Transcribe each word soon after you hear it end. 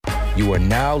You are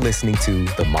now listening to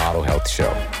The Model Health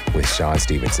Show with Sean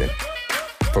Stevenson.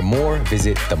 For more,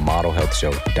 visit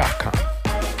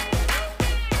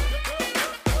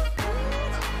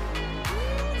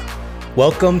themodelhealthshow.com.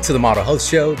 Welcome to The Model Health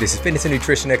Show. This is fitness and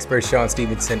nutrition expert Sean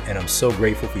Stevenson, and I'm so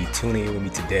grateful for you tuning in with me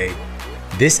today.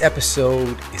 This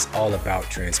episode is all about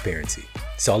transparency.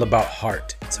 It's all about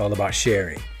heart. It's all about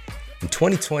sharing. And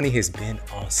 2020 has been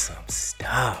on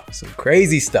some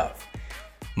crazy stuff.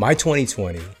 My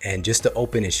 2020, and just to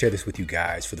open and share this with you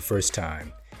guys for the first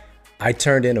time, I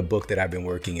turned in a book that I've been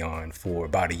working on for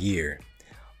about a year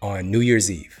on New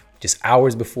Year's Eve, just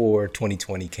hours before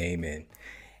 2020 came in.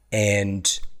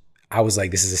 And I was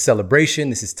like, this is a celebration.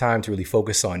 This is time to really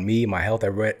focus on me, my health. I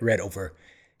read over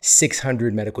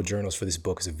 600 medical journals for this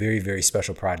book. It's a very, very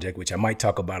special project, which I might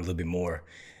talk about a little bit more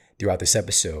throughout this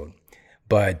episode.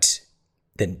 But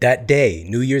that day,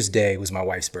 New Year's Day, was my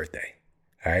wife's birthday.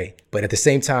 All right. But at the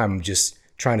same time, I'm just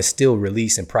trying to still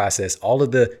release and process all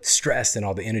of the stress and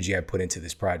all the energy I put into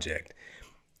this project.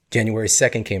 January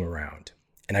 2nd came around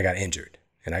and I got injured,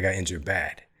 and I got injured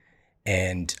bad.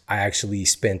 And I actually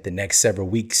spent the next several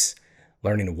weeks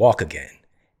learning to walk again.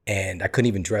 And I couldn't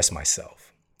even dress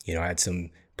myself. You know, I had some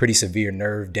pretty severe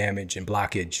nerve damage and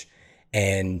blockage.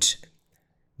 And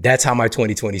that's how my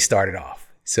 2020 started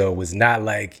off. So it was not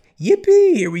like,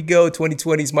 yippee, here we go,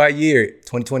 2020 is my year.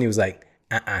 2020 was like,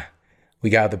 we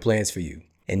got other plans for you.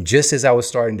 And just as I was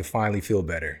starting to finally feel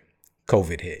better,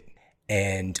 COVID hit.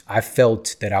 And I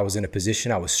felt that I was in a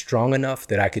position, I was strong enough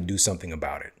that I could do something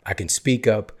about it. I can speak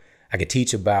up. I could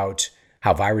teach about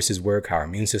how viruses work, how our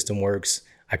immune system works.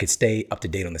 I could stay up to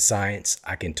date on the science.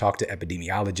 I can talk to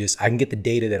epidemiologists. I can get the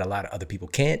data that a lot of other people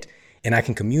can't. And I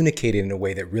can communicate it in a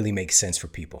way that really makes sense for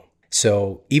people.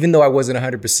 So even though I wasn't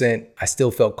 100%, I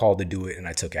still felt called to do it, and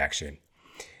I took action.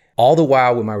 All the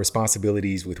while with my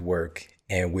responsibilities with work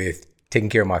and with taking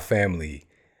care of my family,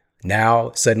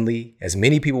 now suddenly, as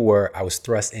many people were, I was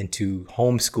thrust into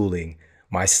homeschooling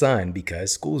my son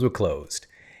because schools were closed.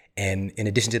 And in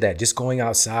addition to that, just going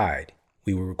outside,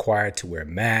 we were required to wear a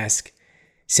mask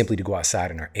simply to go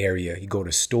outside in our area. You go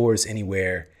to stores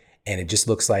anywhere, and it just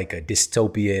looks like a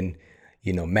dystopian,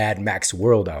 Mad Max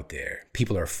world out there.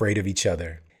 People are afraid of each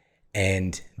other.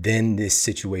 And then this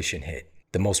situation hit.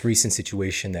 The most recent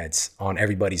situation that's on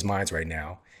everybody's minds right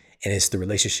now. And it's the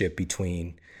relationship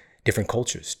between different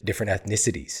cultures, different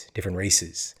ethnicities, different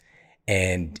races.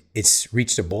 And it's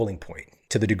reached a boiling point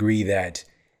to the degree that,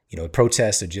 the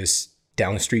protests are just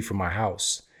down the street from my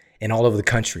house and all over the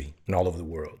country and all over the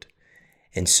world.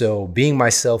 And so being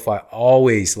myself, I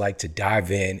always like to dive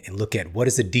in and look at what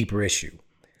is the deeper issue.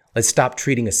 Let's stop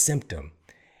treating a symptom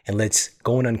and let's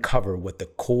go and uncover what the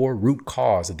core root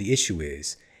cause of the issue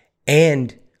is.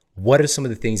 And what are some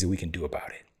of the things that we can do about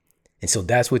it? And so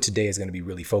that's what today is going to be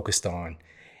really focused on.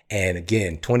 And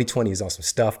again, 2020 is on some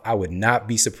stuff. I would not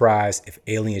be surprised if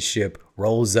alien ship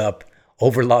rolls up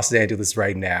over Los Angeles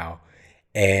right now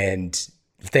and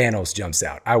Thanos jumps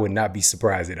out. I would not be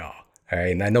surprised at all. All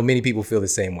right. And I know many people feel the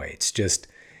same way. It's just,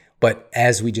 but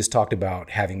as we just talked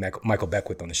about having Michael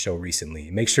Beckwith on the show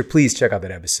recently, make sure, please check out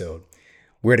that episode.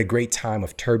 We're at a great time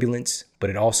of turbulence,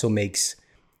 but it also makes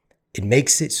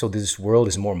it so this world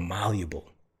is more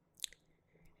malleable.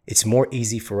 It's more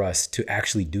easy for us to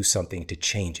actually do something to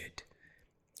change it.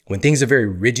 When things are very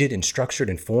rigid and structured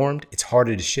and formed, it's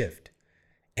harder to shift.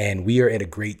 And we are at a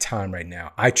great time right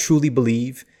now. I truly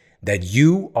believe that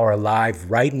you are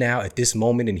alive right now at this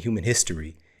moment in human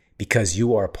history because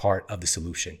you are a part of the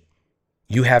solution.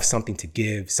 You have something to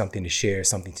give, something to share,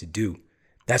 something to do.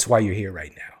 That's why you're here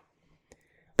right now.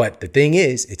 But the thing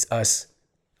is, it's us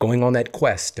going on that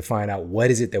quest to find out what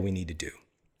is it that we need to do.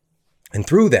 And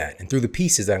through that, and through the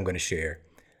pieces that I'm going to share,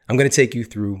 I'm going to take you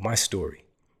through my story.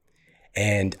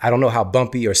 And I don't know how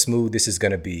bumpy or smooth this is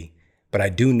going to be, but I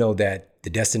do know that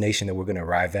the destination that we're going to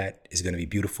arrive at is going to be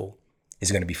beautiful,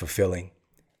 is going to be fulfilling,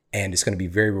 and it's going to be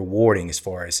very rewarding as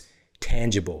far as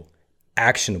tangible,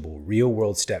 actionable, real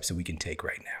world steps that we can take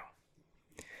right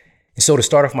now. And so to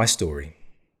start off my story,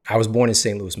 I was born in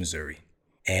St. Louis, Missouri.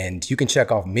 And you can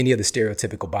check off many of the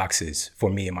stereotypical boxes for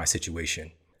me in my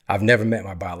situation. I've never met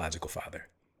my biological father.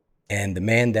 And the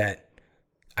man that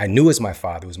I knew as my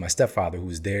father was my stepfather, who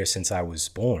was there since I was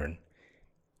born.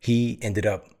 He ended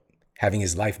up having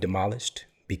his life demolished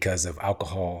because of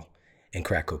alcohol and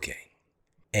crack cocaine.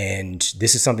 And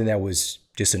this is something that was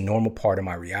just a normal part of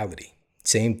my reality.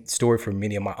 Same story for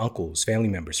many of my uncles, family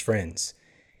members, friends,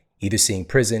 either seeing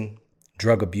prison,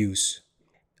 drug abuse,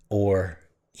 or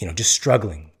just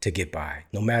struggling to get by,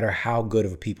 no matter how good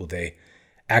of a people they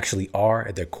actually are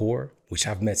at their core, which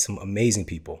I've met some amazing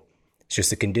people. It's just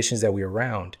the conditions that we're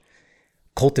around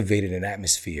cultivated an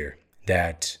atmosphere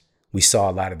that we saw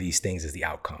a lot of these things as the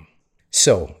outcome.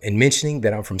 So, in mentioning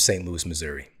that I'm from St. Louis,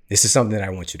 Missouri, this is something that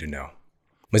I want you to know.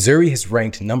 Missouri has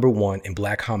ranked number 1 in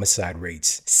Black homicide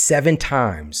rates 7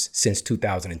 times since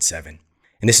 2007.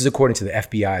 And this is according to the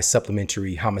FBI's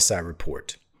Supplementary Homicide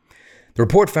Report. The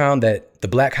report found that the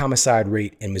Black homicide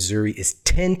rate in Missouri is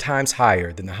 10 times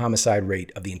higher than the homicide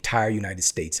rate of the entire United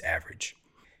States average.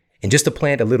 And just to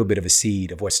plant a little bit of a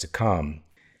seed of what's to come,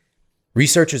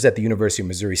 researchers at the University of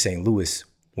Missouri St. Louis,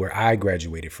 where I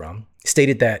graduated from,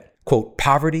 stated that, quote,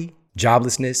 poverty,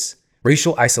 joblessness,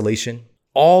 racial isolation,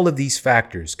 all of these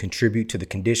factors contribute to the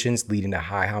conditions leading to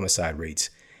high homicide rates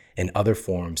and other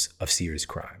forms of serious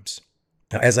crimes.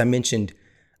 Now, as I mentioned,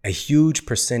 a huge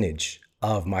percentage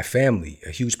of my family,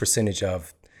 a huge percentage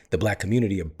of the Black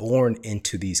community are born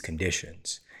into these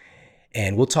conditions.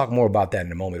 And we'll talk more about that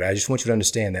in a moment. But I just want you to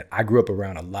understand that I grew up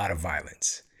around a lot of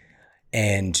violence.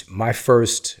 And my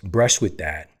first brush with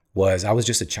that was I was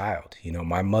just a child.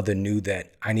 My mother knew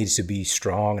that I needed to be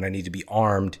strong and I needed to be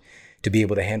armed to be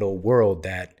able to handle a world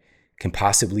that can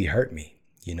possibly hurt me,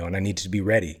 and I needed to be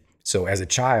ready. So as a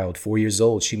child, 4 years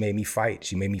old, she made me fight.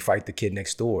 She made me fight the kid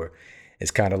next door. It's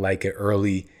kind of like an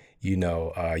early,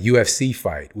 UFC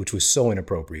fight, which was so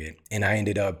inappropriate. And I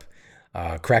ended up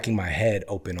cracking my head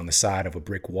open on the side of a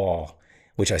brick wall,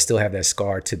 which I still have that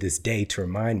scar to this day to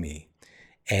remind me.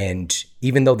 And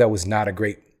even though that was not a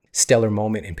great stellar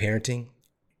moment in parenting,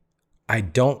 I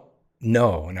don't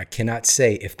know, and I cannot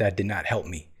say if that did not help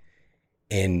me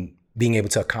in being able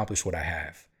to accomplish what I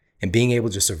have and being able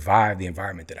to survive the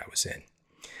environment that I was in.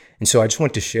 And so I just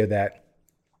want to share that.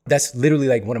 That's literally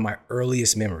like one of my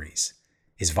earliest memories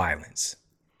is violence.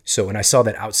 So when I saw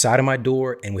that outside of my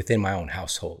door and within my own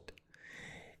household.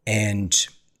 And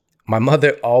my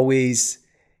mother always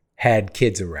had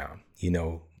kids around,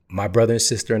 my brother and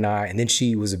sister and I, and then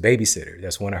she was a babysitter.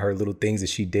 That's one of her little things that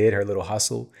she did, her little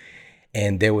hustle.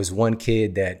 And there was one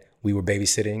kid that we were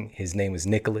babysitting. His name was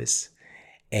Nicholas.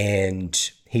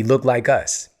 And he looked like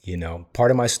us.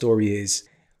 Part of my story is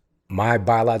my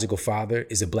biological father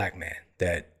is a Black man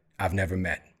that I've never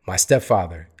met. My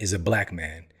stepfather is a Black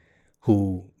man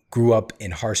who grew up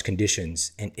in harsh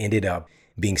conditions and ended up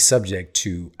being subject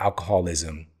to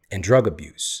alcoholism and drug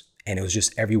abuse. And it was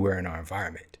just everywhere in our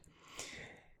environment.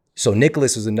 So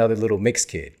Nicholas was another little mixed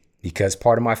kid because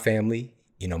part of my family,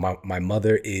 my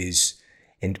mother is,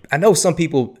 and I know some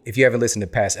people, if you ever listen to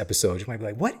past episodes, you might be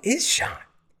like, what is Sean?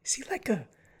 Is he like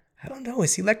I don't know,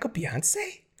 is he like a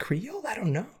Beyonce? Creole? I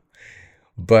don't know.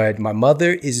 But my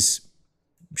mother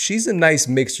she's a nice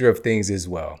mixture of things as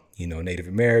well. Native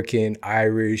American,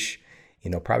 Irish,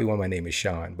 probably why my name is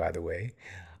Sean, by the way.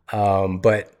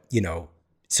 But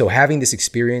so having this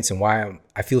experience and why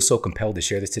I feel so compelled to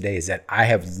share this today is that I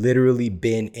have literally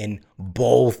been in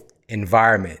both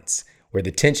environments where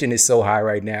the tension is so high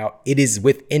right now. It is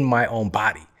within my own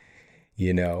body,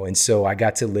 and so I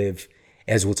got to live,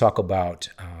 as we'll talk about,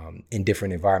 in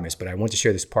different environments. But I want to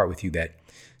share this part with you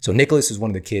so Nicholas is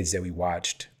one of the kids that we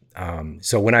watched.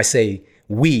 So when I say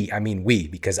we, I mean we,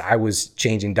 because I was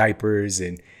changing diapers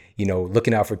and,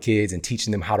 looking out for kids and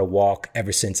teaching them how to walk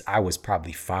ever since I was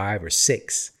probably 5 or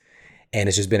 6. And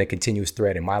it's just been a continuous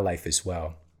thread in my life as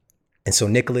well. And so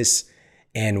Nicholas,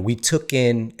 and we took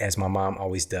in, as my mom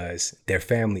always does, their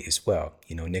family as well.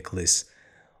 Nicholas'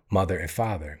 mother and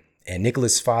father. And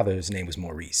Nicholas' father's name was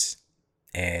Maurice.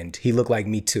 And he looked like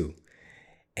me too.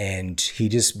 And he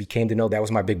just became to know that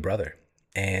was my big brother.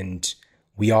 And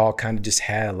we all kind of just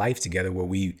had a life together where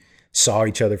we saw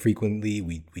each other frequently.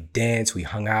 We danced, we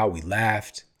hung out, we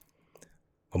laughed.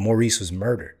 But Maurice was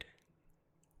murdered.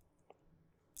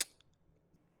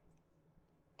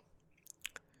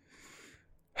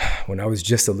 When I was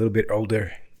just a little bit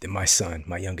older than my son,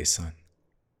 my youngest son.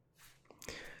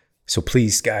 So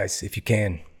please, guys, if you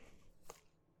can,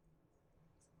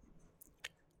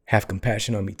 have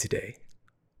compassion on me today.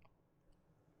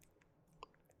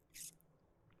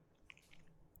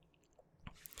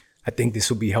 I think this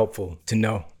will be helpful to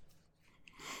know.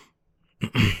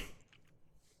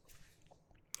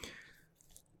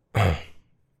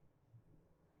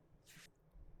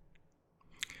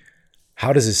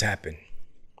 How does this happen?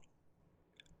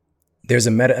 There's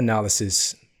a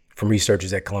meta-analysis from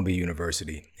researchers at Columbia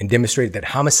University and demonstrated that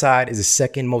homicide is the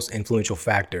second most influential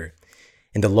factor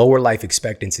in the lower life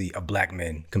expectancy of Black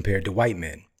men compared to white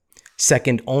men,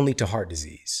 second only to heart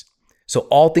disease. So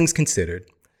all things considered,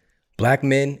 Black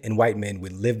men and white men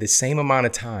would live the same amount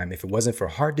of time if it wasn't for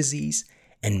heart disease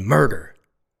and murder.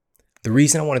 The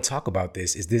reason I want to talk about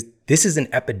this is this is an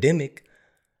epidemic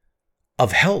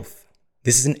of health.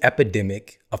 This is an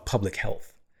epidemic of public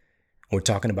health. We're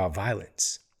talking about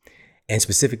violence. and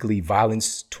specifically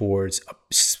violence towards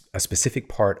a specific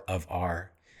part of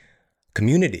our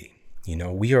community.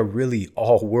 We are really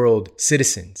all world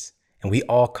citizens, and we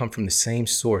all come from the same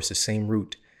source, the same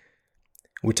root.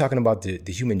 We're talking about the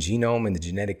human genome and the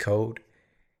genetic code.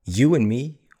 You and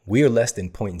me, we are less than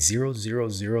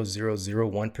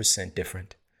 0.00001%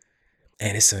 different.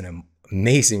 And it's an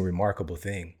amazing, remarkable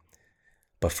thing.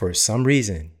 But for some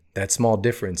reason, that small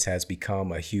difference has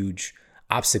become a huge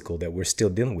obstacle that we're still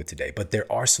dealing with today. But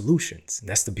there are solutions.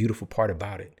 That's the beautiful part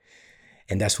about it.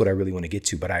 And that's what I really want to get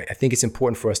to. But I think it's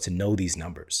important for us to know these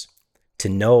numbers, to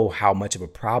know how much of a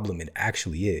problem it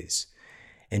actually is,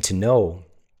 and to know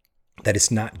that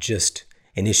it's not just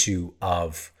an issue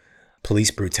of police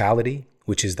brutality,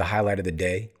 which is the highlight of the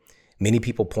day. Many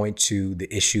people point to the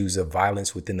issues of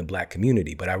violence within the Black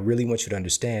community, but I really want you to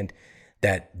understand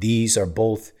that these are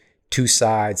both two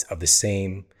sides of the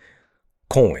same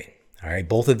coin. All right,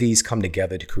 both of these come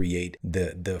together to create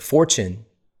the fortune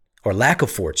or lack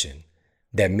of fortune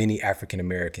that many African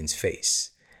Americans face.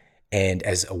 And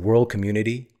as a world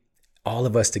community, all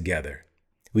of us together,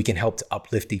 we can help to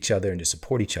uplift each other and to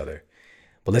support each other.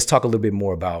 But let's talk a little bit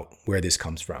more about where this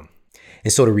comes from.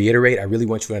 And so to reiterate, I really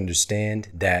want you to understand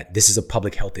that this is a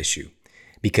public health issue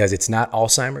because it's not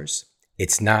Alzheimer's,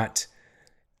 it's not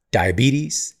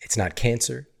diabetes, it's not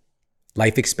cancer.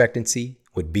 Life expectancy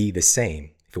would be the same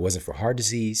if it wasn't for heart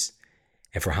disease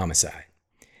and for homicide.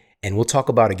 And we'll talk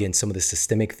about, again, some of the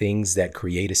systemic things that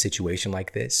create a situation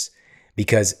like this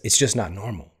because it's just not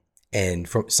normal. And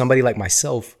for somebody like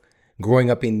myself, growing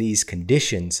up in these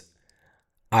conditions,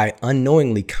 I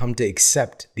unknowingly come to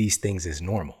accept these things as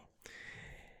normal.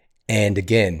 And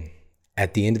again,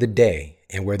 at the end of the day,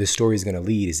 and where this story is going to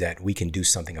lead is that we can do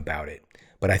something about it.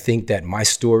 But I think that my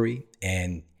story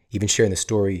and even sharing the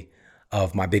story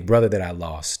of my big brother that I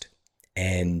lost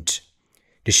and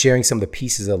just sharing some of the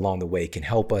pieces along the way can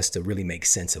help us to really make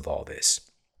sense of all this.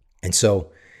 And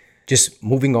so just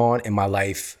moving on in my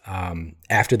life,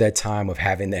 after that time of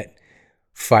having that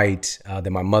fight that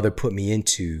my mother put me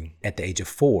into at the age of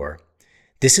 4,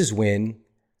 this is when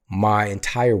my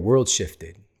entire world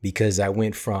shifted because I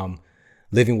went from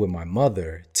living with my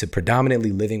mother to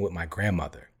predominantly living with my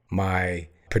grandmother, my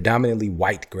predominantly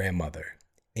white grandmother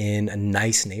in a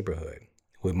nice neighborhood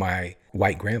with my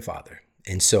white grandfather.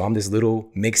 And so I'm this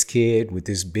little mixed kid with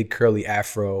this big curly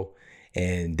afro,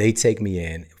 and they take me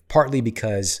in partly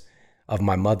because of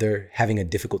my mother having a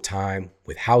difficult time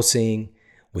with housing,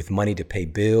 with money to pay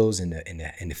bills and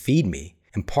to feed me,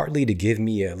 and partly to give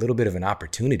me a little bit of an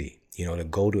opportunity, to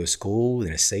go to a school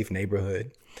in a safe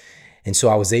neighborhood. And so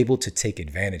I was able to take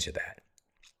advantage of that.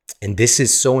 And this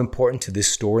is so important to this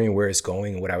story and where it's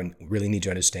going and what I really need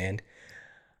you to understand.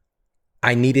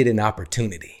 I needed an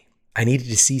opportunity. I needed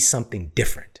to see something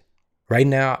different. Right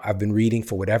now, I've been reading,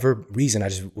 for whatever reason, I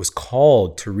just was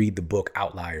called to read the book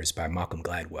Outliers by Malcolm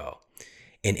Gladwell.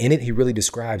 And in it, he really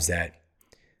describes that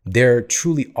there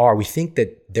truly are, we think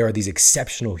that there are these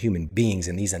exceptional human beings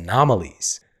and these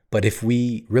anomalies. But if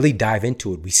we really dive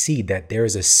into it, we see that there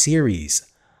is a series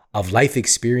of life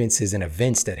experiences and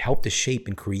events that help to shape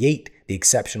and create the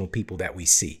exceptional people that we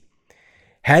see.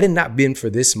 Had it not been for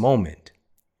this moment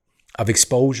of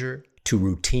exposure to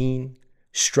routine,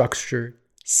 structure,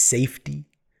 safety,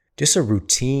 just a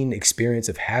routine experience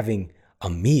of having a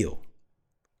meal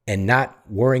and not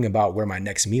worrying about where my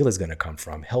next meal is going to come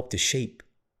from, helped to shape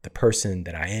the person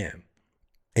that I am.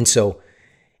 And so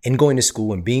in going to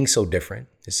school and being so different,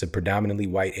 it's a predominantly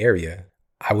white area,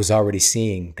 I was already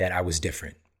seeing that I was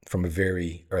different from a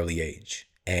very early age.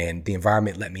 And the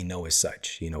environment let me know as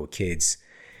such, kids,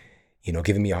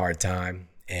 giving me a hard time.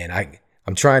 And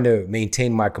I'm trying to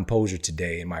maintain my composure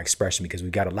today and my expression because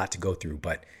we've got a lot to go through,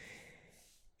 but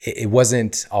it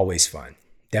wasn't always fun.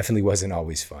 Definitely wasn't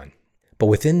always fun. But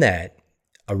within that,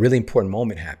 a really important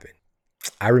moment happened.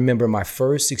 I remember my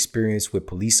first experience with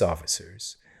police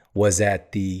officers was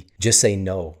at the Just Say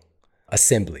No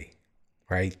assembly,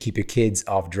 right? Keep your kids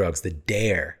off drugs, the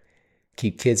DARE.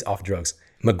 Keep kids off drugs.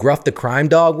 McGruff the crime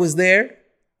dog was there.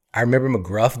 I remember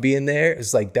McGruff being there. It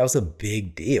was like, that was a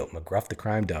big deal. McGruff the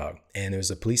crime dog. And there was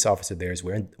a police officer there as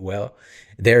well.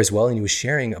 And he was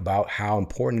sharing about how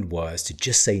important it was to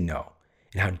just say no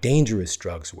and how dangerous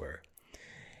drugs were.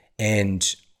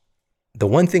 And the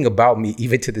one thing about me,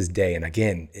 even to this day, and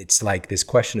again, it's like this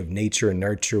question of nature and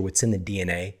nurture, what's in the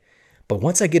DNA. But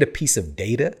once I get a piece of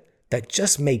data that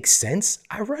just makes sense,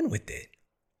 I run with it.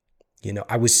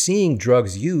 I was seeing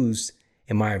drugs used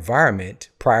in my environment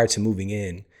prior to moving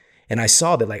in. And I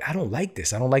saw that, I don't like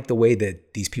this. I don't like the way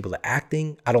that these people are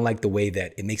acting. I don't like the way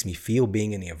that it makes me feel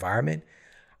being in the environment.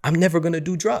 I'm never going to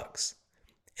do drugs.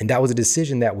 And that was a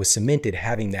decision that was cemented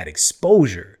having that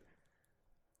exposure.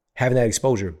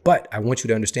 But I want you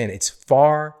to understand it's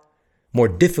far more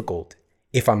difficult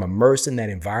if I'm immersed in that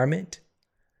environment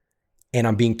and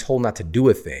I'm being told not to do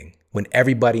a thing when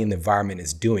everybody in the environment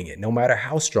is doing it, no matter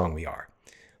how strong we are.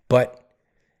 But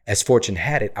as fortune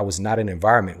had it, I was not in an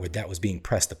environment where that was being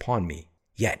pressed upon me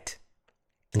yet.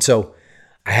 And so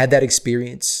I had that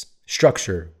experience,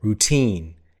 structure,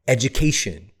 routine,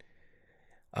 education,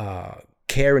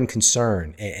 care and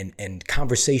concern, and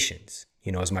conversations,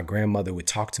 as my grandmother would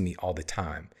talk to me all the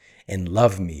time and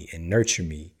love me and nurture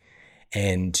me.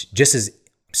 And just as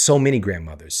so many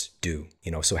grandmothers do,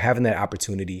 so having that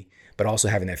opportunity, but also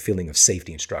having that feeling of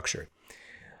safety and structure.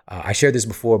 I shared this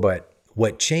before, but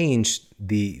what changed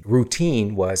the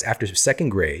routine was after second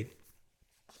grade.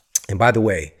 And by the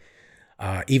way,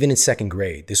 even in second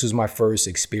grade, this was my first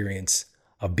experience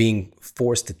of being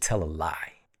forced to tell a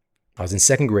lie. I was in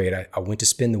second grade. I went to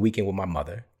spend the weekend with my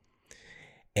mother.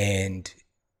 And,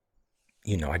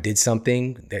 I did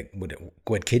something that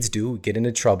what kids do, get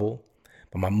into trouble.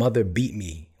 But my mother beat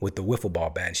me with the wiffle ball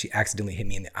bat and she accidentally hit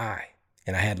me in the eye.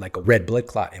 And I had like a red blood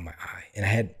clot in my eye.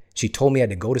 And she told me I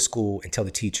had to go to school and tell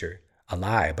the teacher a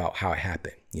lie about how it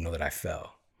happened, that I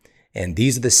fell. And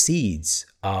these are the seeds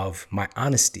of my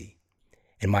honesty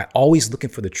and my always looking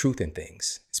for the truth in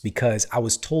things. It's because I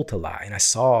was told to lie and I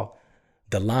saw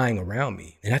the lying around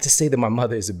me. And not to say that my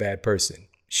mother is a bad person.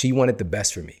 She wanted the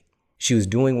best for me. She was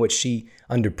doing what she,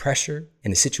 under pressure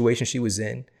in the situation she was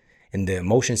in and the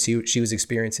emotions she was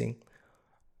experiencing.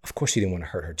 Of course, she didn't want to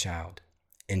hurt her child.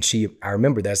 And I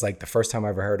remember that's like the first time I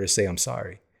ever heard her say, I'm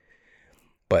sorry.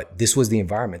 But this was the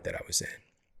environment that I was in.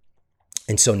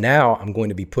 And so now I'm going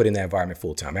to be put in that environment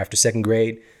full time. After second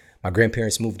grade, my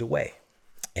grandparents moved away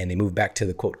and they moved back to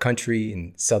the quote country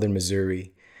in southern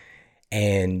Missouri.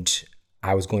 And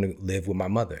I was going to live with my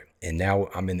mother. And now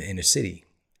I'm in the inner city.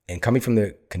 And coming from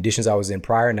the conditions I was in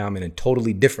prior, now I'm in a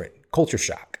totally different culture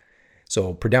shock.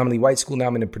 So predominantly white school, now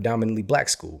I'm in a predominantly black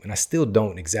school. And I still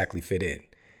don't exactly fit in.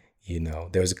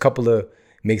 There was a couple of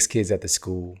mixed kids at the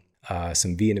school,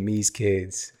 some Vietnamese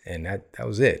kids, and that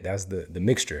was it. That was the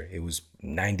mixture. It was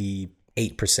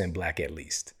 98% black at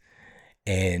least.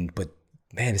 But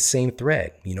man, the same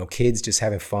thread, kids just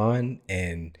having fun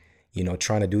and,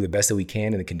 trying to do the best that we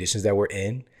can in the conditions that we're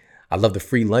in. I love the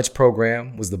free lunch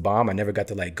program was the bomb. I never got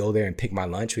to go there and pick my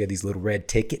lunch. We had these little red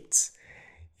tickets,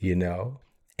 and,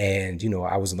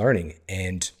 I was learning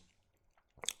and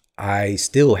I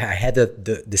had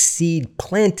the seed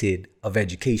planted of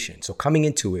education. So coming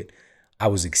into it, I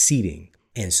was exceeding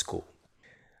in school.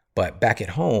 But back at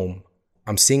home,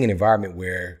 I'm seeing an environment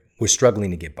where we're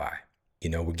struggling to get by.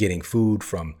 We're getting food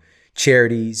from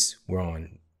charities. We're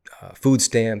on food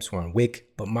stamps. We're on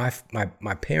WIC. But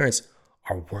my parents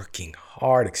are working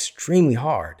hard, extremely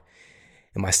hard.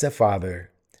 And my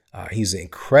stepfather, he's an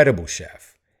incredible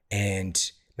chef.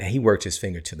 And man, he worked his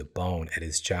finger to the bone at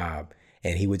his job.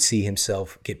 And he would see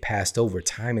himself get passed over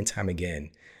time and time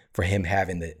again for him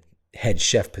having the head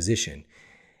chef position.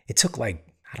 It took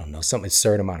some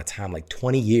absurd amount of time,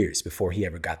 20 years before he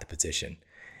ever got the position.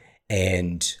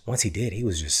 And once he did, he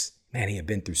was just, man, he had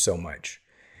been through so much.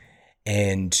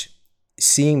 And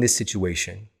seeing this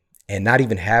situation and not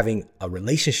even having a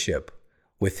relationship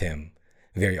with him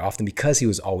very often because he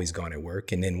was always gone at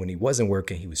work. And then when he wasn't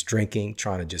working, he was drinking,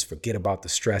 trying to just forget about the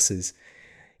stresses.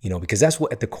 Because that's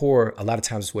what at the core, a lot of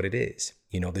times is what it is.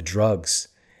 The drugs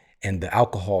and the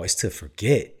alcohol is to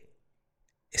forget.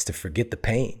 It's to forget the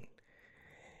pain.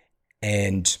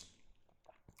 And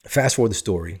fast forward the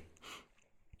story,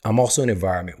 I'm also in an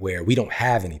environment where we don't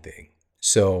have anything.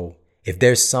 So if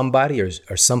there's somebody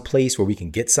or some place where we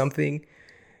can get something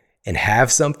and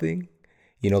have something,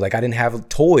 I didn't have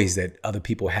toys that other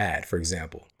people had, for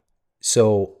example.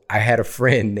 So I had a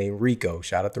friend named Rico.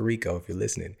 Shout out to Rico if you're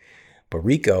listening. But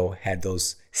Rico had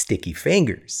those sticky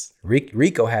fingers.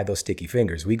 Rico had those sticky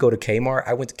fingers. We go to Kmart.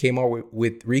 I went to Kmart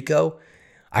with Rico.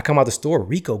 I come out the store.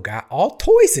 Rico got all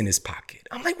toys in his pocket.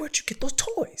 I'm like, where'd you get those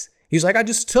toys? He was like, I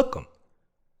just took them.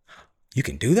 You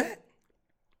can do that?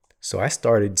 So I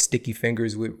started sticky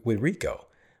fingers with Rico,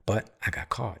 but I got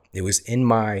caught. It was in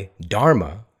my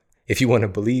dharma, if you want to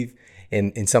believe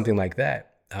in something like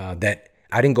that, that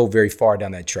I didn't go very far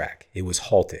down that track. It was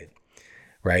halted,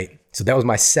 right? So that was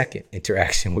my second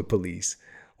interaction with police,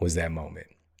 was that moment.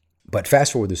 But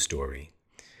fast forward the story,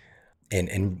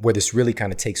 and where this really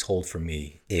kind of takes hold for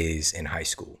me is in high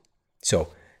school.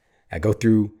 So I go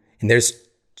through, and there's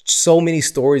so many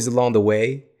stories along the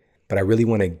way, but I really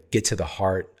want to get to the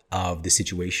heart of the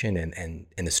situation and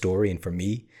the story. And for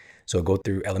me, so I go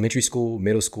through elementary school,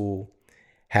 middle school,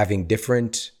 having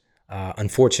different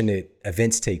unfortunate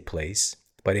events take place.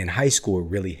 But in high school, it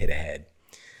really hit ahead.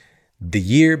 The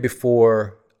year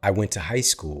before I went to high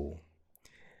school,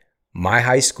 my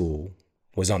high school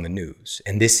was on the news.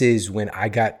 And this is when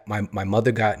my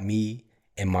mother got me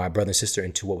and my brother and sister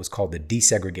into what was called the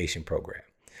desegregation program.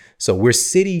 So we're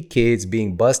city kids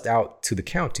being bused out to the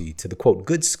county, to the quote,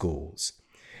 good schools.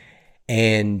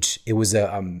 And it was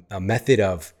a method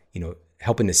of,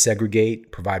 helping to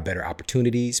segregate, provide better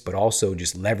opportunities, but also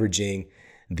just leveraging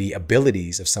the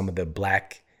abilities of some of the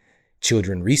Black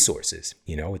children resources,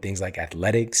 with things like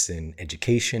athletics and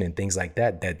education and things like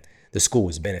that the school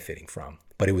was benefiting from.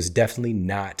 But it was definitely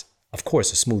not, of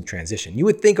course, a smooth transition. You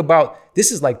would think about,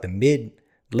 this is like the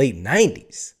late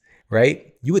 90s,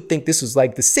 right? You would think this was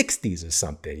like the 60s or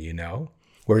something,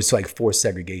 where it's like forced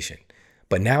segregation.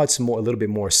 But now it's a little bit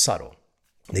more subtle.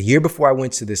 The year before I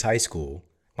went to this high school,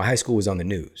 my high school was on the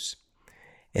news.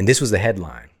 And this was the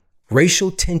headline: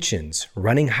 racial tensions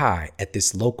running high at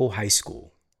this local high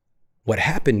school. What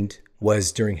happened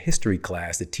was, during history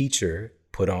class, the teacher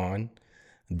put on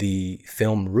the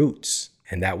film Roots,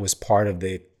 and that was part of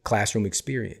the classroom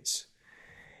experience.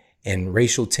 And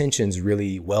racial tensions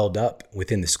really welled up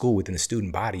within the school, within the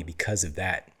student body because of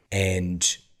that. And,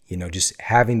 just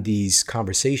having these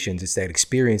conversations, it's that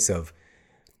experience of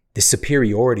the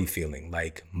superiority feeling,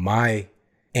 like my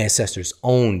ancestors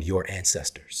owned your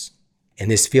ancestors.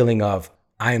 And this feeling of,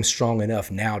 I am strong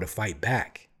enough now to fight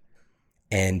back.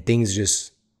 And things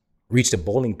just reached a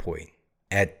boiling point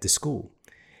at the school.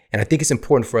 And I think it's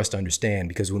important for us to understand,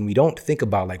 because when we don't think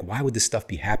about, like, why would this stuff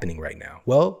be happening right now?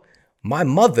 Well, my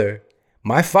mother,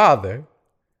 my father,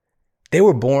 they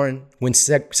were born when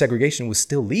segregation was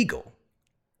still legal.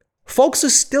 Folks are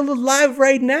still alive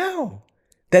right now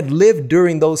that lived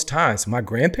during those times. My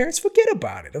grandparents, forget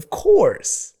about it, of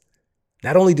course.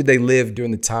 Not only did they live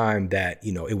during the time that,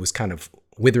 it was kind of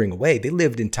withering away, they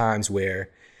lived in times where,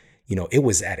 it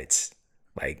was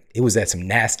at some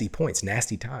nasty points,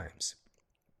 nasty times.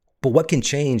 But what can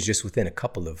change just within a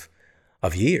couple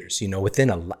of years, within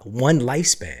one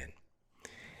lifespan?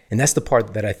 And that's the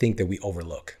part that I think that we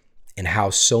overlook, and how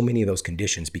so many of those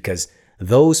conditions, because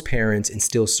those parents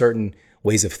instill certain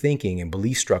ways of thinking and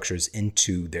belief structures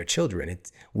into their children.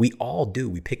 We all do.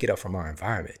 We pick it up from our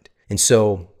environment. And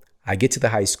so I get to the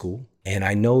high school, and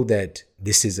I know that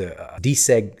this is a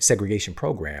desegregation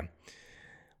program,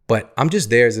 but I'm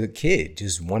just there as a kid,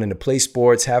 just wanting to play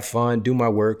sports, have fun, do my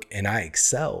work. And I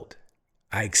excelled.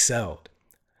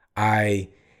 I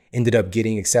ended up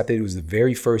getting accepted. It was the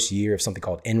very first year of something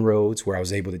called Inroads, where I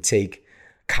was able to take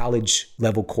college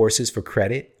level courses for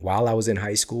credit while I was in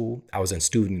high school. I was on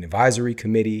student advisory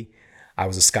committee. I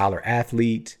was a scholar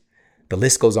athlete. The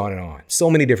list goes on and on. So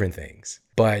many different things.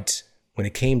 But when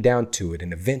it came down to it,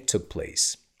 an event took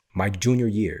place my junior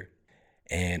year,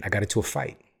 and I got into a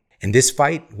fight. And this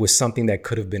fight was something that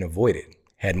could have been avoided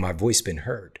had my voice been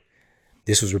heard.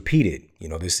 This was repeated.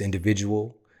 This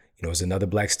individual, was another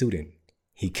Black student.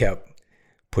 He kept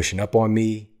pushing up on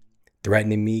me,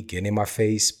 threatening me, getting in my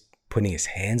face, putting his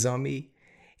hands on me.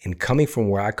 And coming from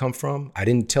where I come from, I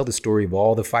didn't tell the story of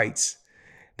all the fights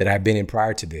that I've been in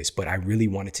prior to this, but I really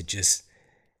wanted to just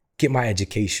get my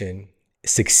education,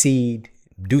 succeed,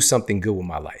 do something good with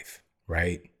my life,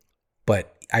 right?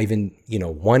 But I even,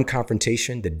 one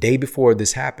confrontation the day before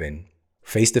this happened,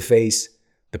 face to face,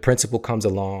 the principal comes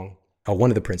along, or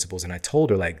one of the principals, and I told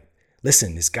her, like,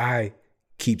 listen, this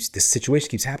situation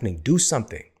keeps happening, do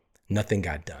something. Nothing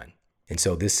got done. And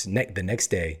so the next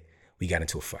day, we got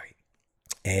into a fight.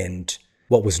 And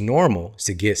what was normal is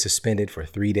to get suspended for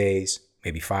 3 days,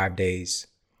 maybe 5 days.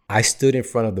 I stood in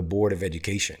front of the Board of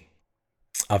Education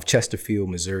of Chesterfield,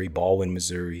 Missouri, Baldwin,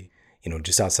 Missouri,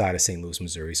 just outside of St. Louis,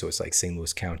 Missouri. So it's like St.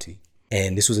 Louis County.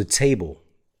 And this was a table,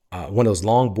 one of those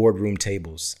long boardroom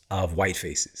tables of white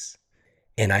faces.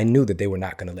 And I knew that they were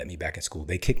not going to let me back in school.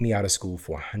 They kicked me out of school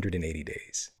for 180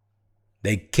 days.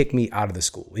 They kicked me out of the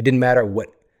school. It didn't matter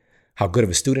how good of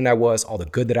a student I was, all the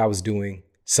good that I was doing,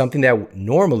 something that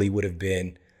normally would have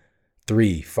been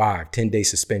 3, 5, 10-day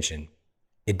suspension.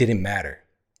 It didn't matter.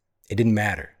 It didn't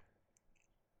matter.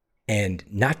 And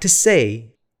not to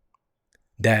say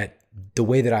that the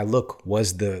way that I look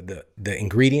was the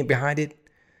ingredient behind it,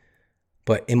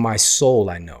 but in my soul,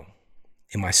 I know.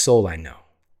 In my soul, I know.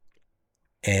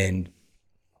 And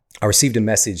I received a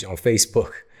message on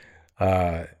Facebook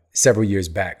several years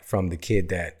back from the kid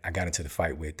that I got into the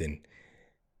fight with. And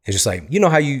it's just like,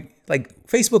 how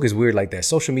Facebook is weird like that.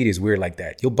 Social media is weird like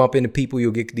that. You'll bump into people,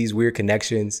 you'll get these weird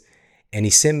connections. And he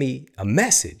sent me a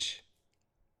message.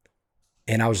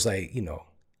 And I was like,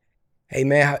 hey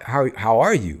man, how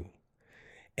are you?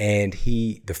 And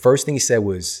the first thing he said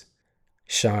was,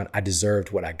 Sean, I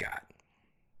deserved what I got.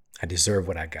 I deserved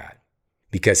what I got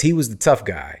because he was the tough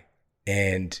guy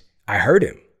and I hurt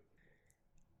him.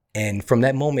 And from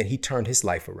that moment, he turned his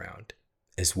life around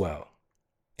as well.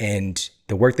 And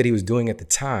the work that he was doing at the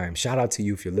time, shout out to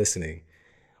you if you're listening,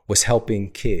 was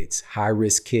helping kids,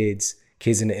 high-risk kids,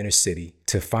 kids in the inner city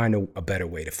to find a better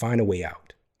way, to find a way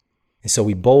out. And so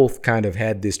we both kind of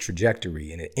had this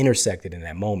trajectory and it intersected in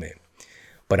that moment.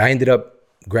 But I ended up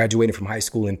graduating from high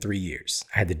school in 3 years.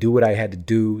 I had to do what I had to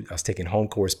do. I was taking home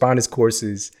correspondence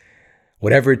courses,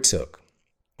 whatever it took.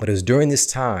 But it was during this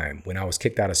time when I was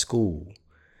kicked out of school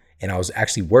and I was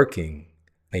actually working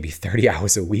maybe 30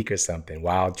 hours a week or something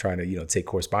while trying to, take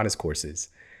correspondence courses.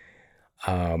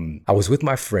 I was with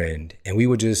my friend and we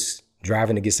were just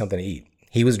driving to get something to eat.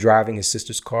 He was driving his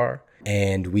sister's car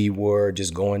and we were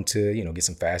just going to, get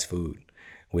some fast food,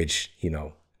 which,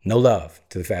 no love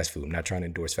to the fast food. I'm not trying to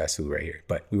endorse fast food right here,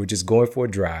 but we were just going for a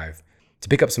drive to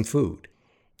pick up some food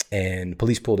and the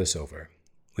police pulled us over.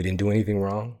 We didn't do anything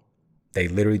wrong. They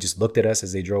literally just looked at us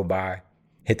as they drove by,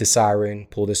 hit the siren,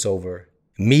 pulled us over,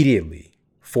 immediately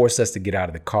forced us to get out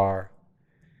of the car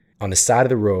on the side of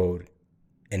the road.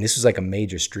 And this was like a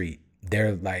major street.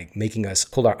 They're like making us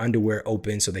pull our underwear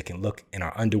open so they can look in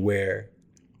our underwear,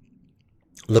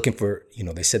 looking for,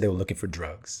 they said they were looking for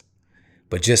drugs,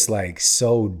 but just like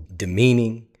so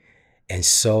demeaning and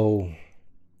so,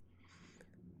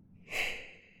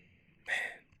 man,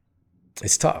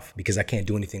 it's tough because I can't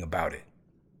do anything about it.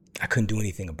 I couldn't do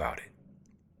anything about it.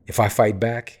 If I fight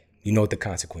back, you know what the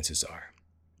consequences are.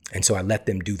 And so I let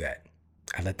them do that.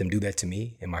 I let them do that to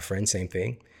me and my friend, same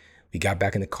thing. We got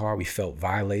back in the car. We felt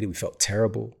violated. We felt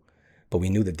terrible. But we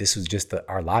knew that this was just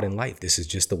our lot in life. This is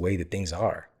just the way that things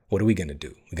are. What are we going to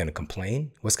do? We're going to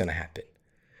complain? What's going to happen?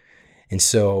 And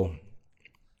so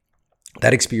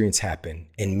that experience happened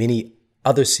and many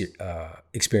other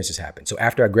experiences happened. So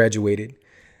after I graduated,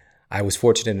 I was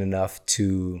fortunate enough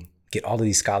to get all of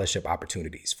these scholarship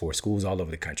opportunities for schools all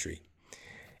over the country.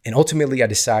 And ultimately, I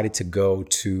decided to go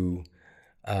to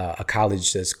a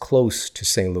college that's close to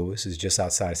St. Louis, is just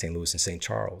outside of St. Louis in St.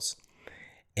 Charles.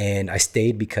 And I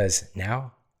stayed because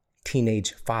now,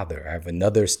 teenage father, I have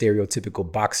another stereotypical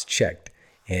box checked,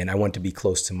 and I want to be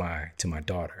close to my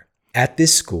daughter. At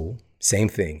this school, same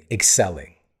thing,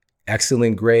 excelling,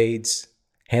 excellent grades,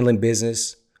 handling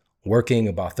business, working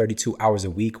about 32 hours a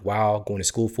week while going to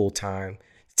school full time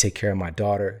to take care of my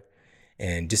daughter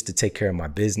and just to take care of my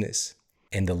business.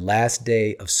 And the last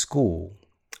day of school,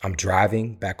 I'm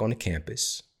driving back on the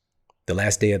campus, the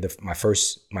last day of my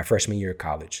freshman year of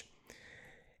college.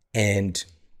 And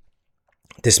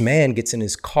this man gets in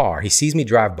his car. He sees me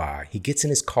drive by. He gets in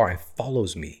his car and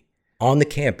follows me on the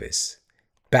campus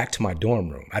back to my dorm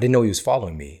room. I didn't know he was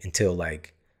following me until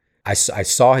I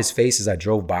saw his face as I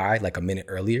drove by like a minute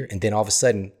earlier. And then all of a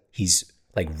sudden he's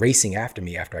like racing after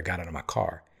me after I got out of my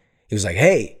car. He was like,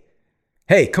 hey,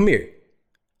 come here.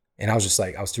 And I was just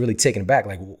like, I was really taken aback.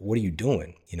 Like, what are you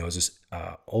doing? It was this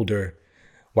older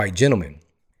white gentleman.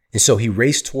 And so he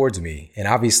raced towards me. And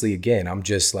obviously, again, I'm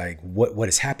just like, what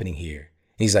is happening here?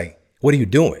 And he's like, what are you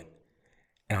doing?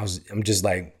 And I'm just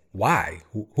like, why?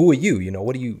 Who are you?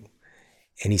 What are you?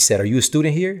 And he said, are you a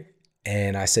student here?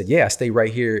 And I said, yeah, I stay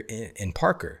right here in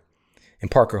Parker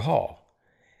Hall.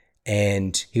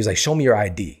 And he was like, show me your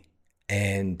ID.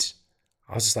 And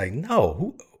I was just like, no.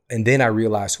 Who? And then I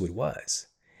realized who it was.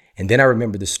 And then I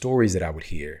remember the stories that I would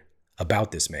hear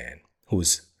about this man who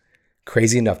was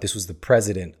crazy enough. This was the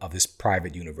president of this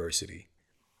private university,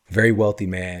 very wealthy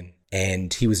man.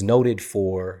 And he was noted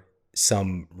for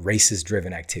some racist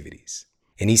driven activities.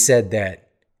 And he said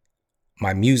that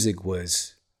my music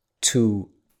was too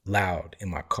loud in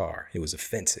my car. It was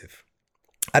offensive.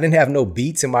 I didn't have no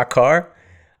beats in my car.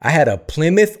 I had a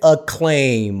Plymouth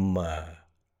Acclaim.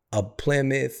 A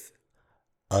Plymouth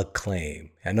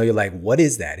Acclaim. I know you're like, what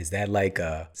is that? Is that like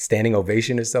a standing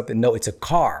ovation or something? No, it's a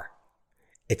car.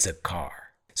 It's a car.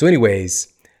 So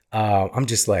anyways, I'm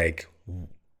just like,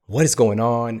 what is going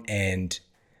on? And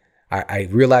I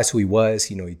realized who he was.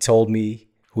 He told me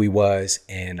who he was,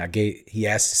 and he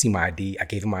asked to see my ID. I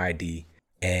gave him my ID,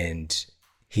 and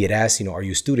he had asked, are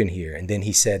you a student here? And then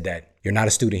he said that you're not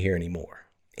a student here anymore.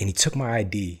 And he took my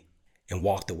ID and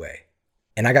walked away.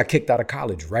 And I got kicked out of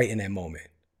college right in that moment.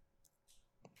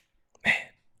 Man,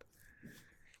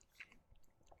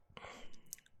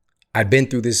 I'd been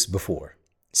through this before.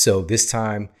 So this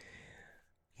time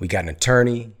we got an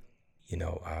attorney, it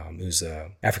was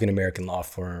an African-American law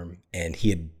firm, and he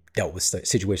had dealt with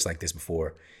situations like this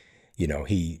before.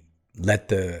 He let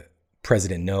the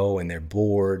president know and their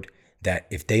board that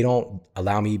if they don't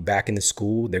allow me back in the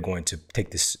school, they're going to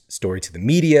take this story to the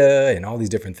media and all these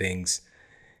different things.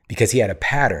 because he had a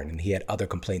pattern and he had other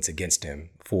complaints against him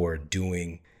for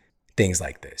doing things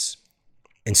like this.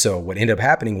 And so what ended up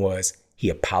happening was he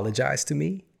apologized to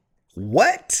me.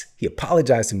 What? He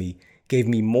apologized to me, gave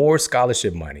me more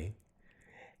scholarship money,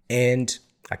 and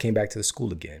I came back to the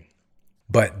school again.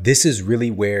 But this is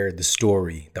really where the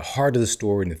story, the heart of the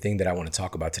story, and the thing that I want to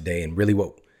talk about today, and really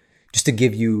just to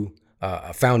give you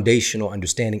a foundational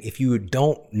understanding, if you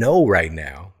don't know right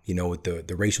now, with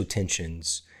the racial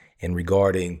tensions and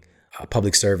regarding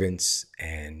public servants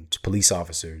and police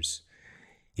officers,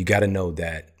 you got to know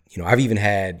that, I've even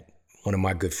had one of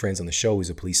my good friends on the show who's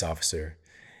a police officer,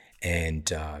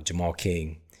 and Jamal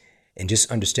King, and just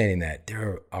understanding that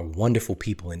there are wonderful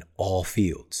people in all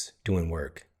fields doing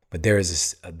work, but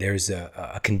there's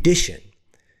a condition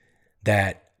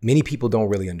that many people don't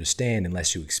really understand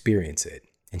unless you experience it.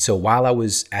 And so while I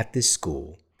was at this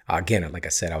school, again, like I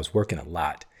said, I was working a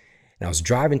lot, and I was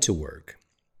driving to work,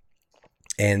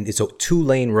 and it's a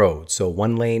 2-lane road. So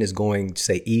one lane is going,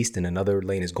 say, east, and another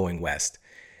lane is going west.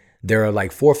 There are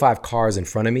like 4 or 5 cars in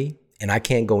front of me, and I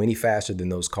can't go any faster than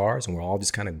those cars. And we're all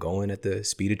just kind of going at the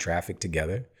speed of traffic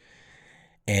together.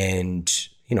 And,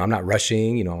 I'm not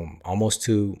rushing, I'm almost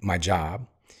to my job.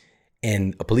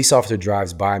 And a police officer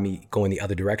drives by me going the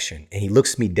other direction. And he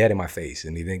looks me dead in my face.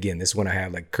 And then again, this is when I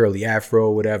have like curly afro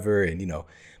or whatever. And,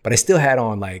 but I still had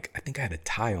on I think I had a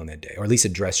tie on that day, or at least a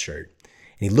dress shirt.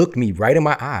 And he looked me right in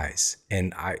my eyes.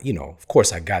 And I, of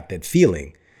course I got that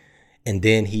feeling. And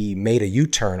then he made a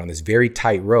U-turn on this very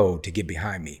tight road to get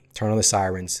behind me, turn on the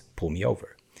sirens, pull me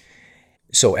over.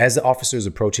 So as the officer is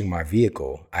approaching my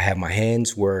vehicle, I have my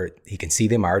hands where he can see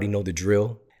them. I already know the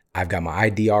drill. I've got my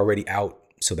ID already out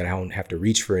so that I don't have to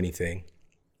reach for anything.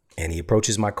 And he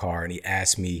approaches my car and he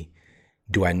asks me,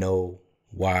 do I know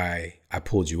why I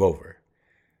pulled you over?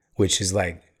 Which is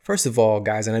like, first of all,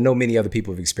 guys, and I know many other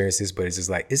people have experienced this, but it's just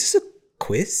like, is this a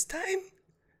quiz time?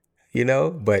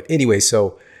 But anyway,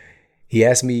 so he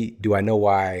asked me, do I know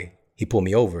why he pulled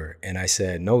me over? And I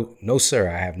said, no, sir,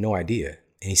 I have no idea.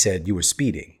 And he said, you were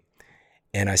speeding.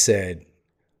 And I said,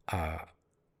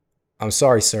 I'm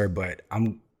sorry, sir, but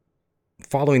I'm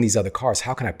following these other cars.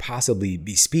 How can I possibly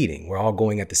be speeding? We're all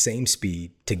going at the same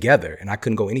speed together, and I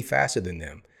couldn't go any faster than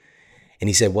them. And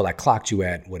he said, well, I clocked you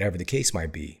at whatever the case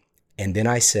might be. And then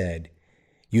I said,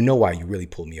 you know why you really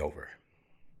pulled me over.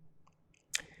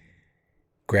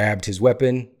 Grabbed his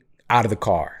weapon out of the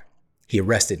car. He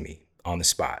arrested me on the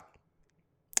spot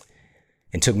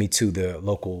and took me to the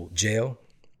local jail.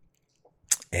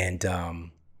 And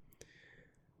and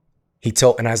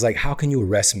I was like, how can you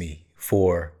arrest me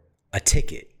for a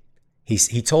ticket?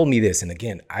 He told me this. And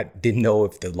again, I didn't know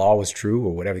if the law was true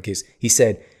or whatever the case. He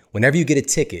said, whenever you get a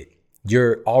ticket,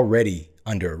 you're already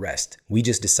under arrest. We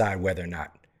just decide whether or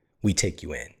not we take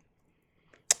you in.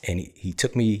 And he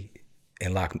took me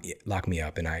and locked me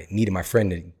up. And I needed my friend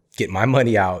to get my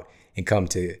money out and come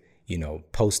to,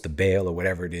 post the bail or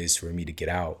whatever it is for me to get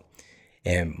out.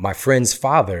 And my friend's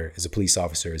father is a police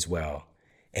officer as well.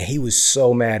 And he was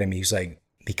so mad at me. He was like,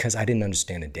 because I didn't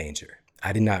understand the danger.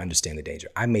 I did not understand the danger.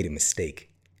 I made a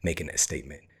mistake making that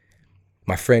statement.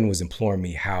 My friend was imploring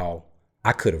me how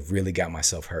I could have really got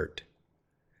myself hurt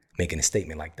making a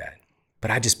statement like that.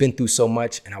 But I just been through so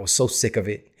much and I was so sick of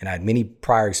it. And I had many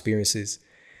prior experiences,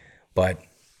 but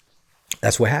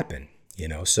that's what happened,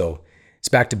 So it's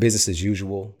back to business as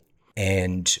usual.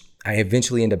 And I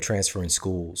eventually ended up transferring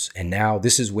schools. And now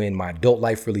this is when my adult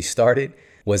life really started,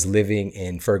 was living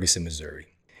in Ferguson, Missouri.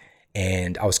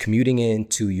 And I was commuting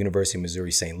into University of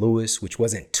Missouri, St. Louis, which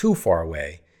wasn't too far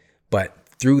away. But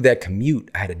through that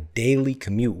commute, I had a daily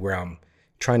commute where I'm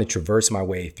trying to traverse my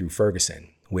way through Ferguson,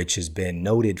 which has been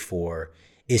noted for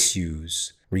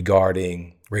issues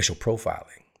regarding racial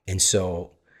profiling. And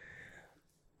so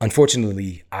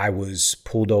unfortunately, I was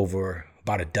pulled over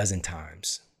about a dozen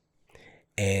times.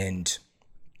 And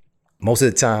most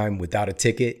of the time without a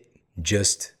ticket,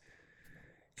 just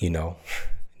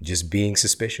being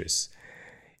suspicious.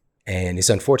 And it's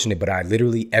unfortunate, but I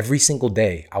literally every single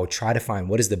day, I would try to find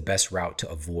what is the best route to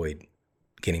avoid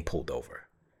getting pulled over.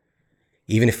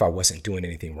 Even if I wasn't doing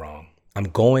anything wrong, I'm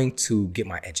going to get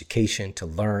my education to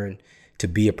learn to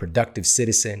be a productive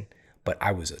citizen, but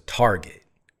I was a target.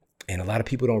 And a lot of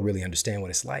people don't really understand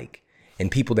what it's like. And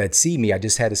people that see me, I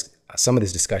just had some of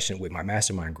this discussion with my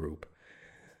mastermind group.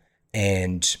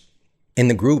 And in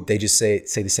the group, they just say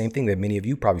the same thing that many of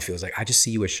you probably feel. It's like, I just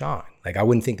see you as Sean. Like, I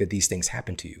wouldn't think that these things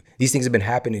happen to you. These things have been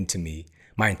happening to me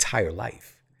my entire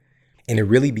life. And it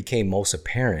really became most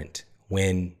apparent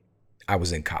when I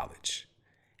was in college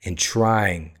and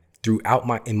trying throughout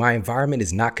my environment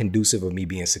is not conducive of me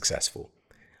being successful.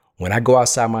 When I go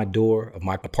outside my door of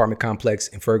my apartment complex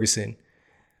in Ferguson,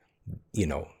 You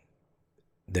know,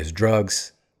 there's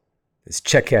drugs, there's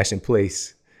check cash in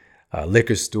place,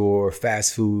 liquor store,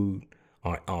 fast food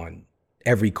on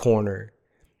every corner.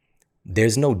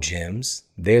 There's no gyms.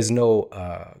 There's no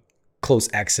close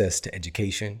access to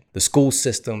education. The school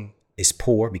system is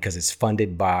poor because it's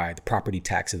funded by the property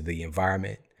tax of the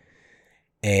environment.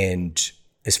 And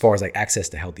as far as like access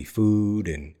to healthy food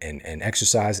and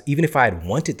exercise, even if I had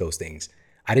wanted those things,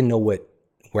 I didn't know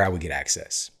where I would get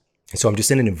access. And so I'm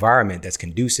just in an environment that's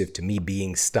conducive to me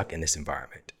being stuck in this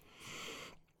environment.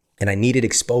 And I needed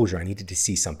exposure. I needed to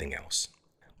see something else.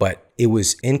 But it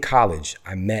was in college,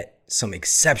 I met some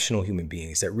exceptional human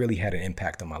beings that really had an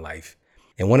impact on my life.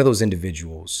 And one of those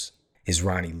individuals is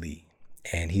Ronnie Lee.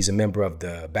 And he's a member of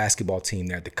the basketball team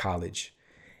there at the college.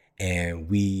 And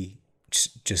we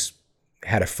just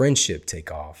had a friendship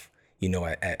take off, you know,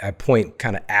 at a point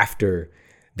kind of after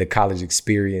the college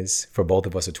experience for both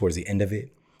of us, or towards the end of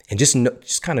it, and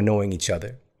just kind of knowing each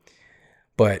other.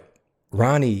 But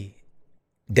Ronnie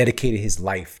dedicated his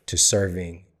life to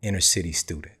serving inner city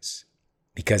students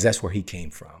because that's where he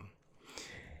came from.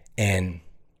 And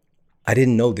I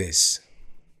didn't know this,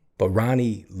 but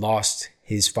Ronnie lost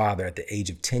his father at the age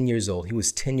of 10 years old. He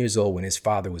was 10 years old when his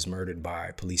father was murdered by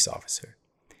a police officer.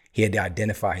 He had to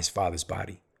identify his father's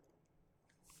body.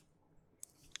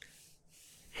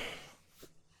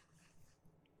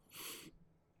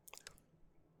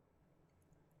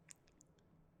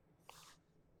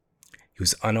 He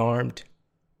was unarmed.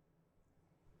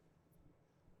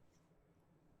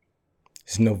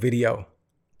 There's no video.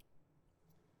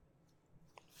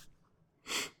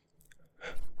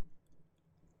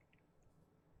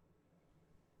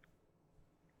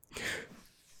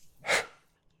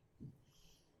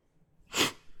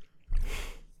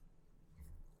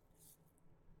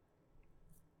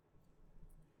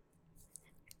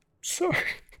 Sorry.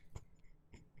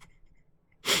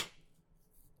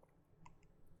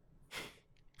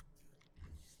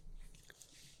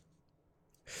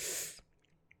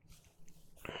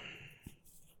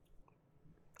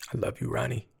 I love you,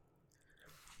 Ronnie.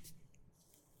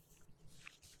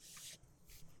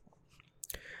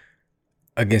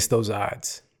 Against those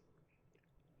odds,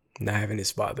 not having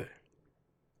his father,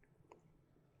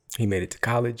 he made it to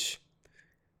college.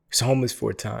 He was homeless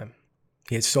for a time.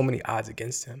 He had so many odds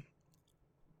against him.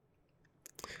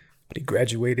 But he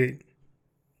graduated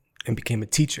and became a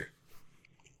teacher.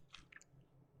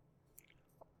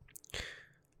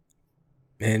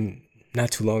 And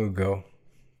not too long ago,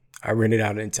 I rented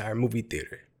out an entire movie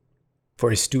theater for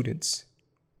his students,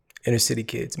 inner city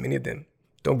kids. Many of them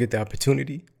don't get the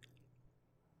opportunity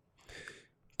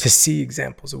to see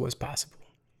examples of what's possible.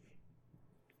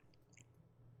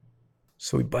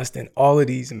 So we bust in all of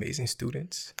these amazing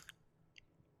students.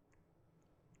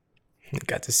 We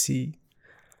got to see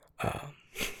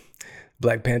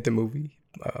Black Panther movie,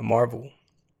 Marvel,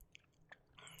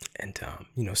 and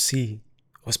see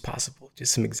what's possible.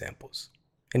 Just some examples,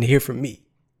 and to hear from me.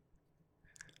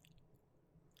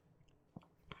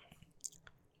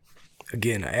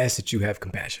 Again, I ask that you have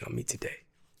compassion on me today.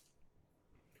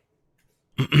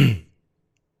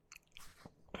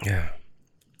 Yeah.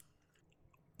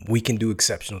 We can do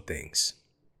exceptional things,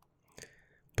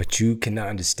 but you cannot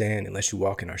understand unless you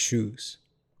walk in our shoes.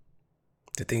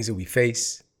 The things that we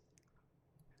face,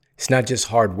 it's not just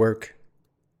hard work.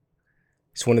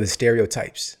 It's one of the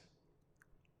stereotypes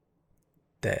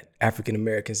that African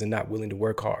Americans are not willing to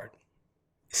work hard.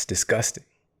 It's disgusting.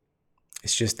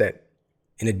 It's just that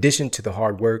in addition to the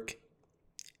hard work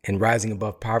and rising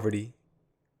above poverty,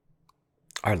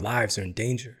 our lives are in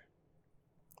danger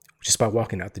just by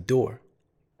walking out the door.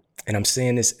 And I'm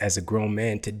saying this as a grown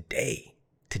man today,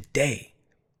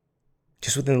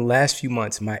 just within the last few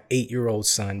months, my 8-year-old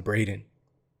son, Braden,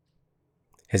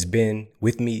 has been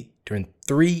with me during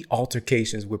 3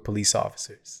 altercations with police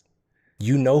officers.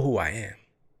 You know who I am.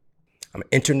 I'm an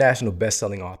international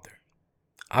best-selling author.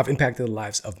 I've impacted the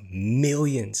lives of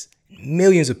millions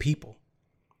of people.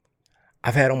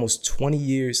 I've had almost 20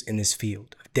 years in this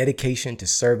field of dedication to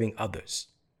serving others.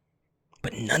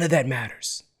 But none of that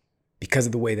matters because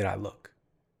of the way that I look.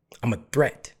 I'm a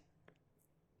threat.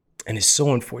 And it's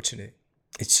so unfortunate.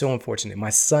 It's so unfortunate. My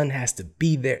son has to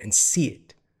be there and see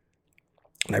it.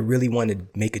 And I really want to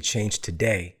make a change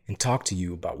today and talk to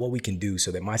you about what we can do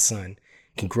so that my son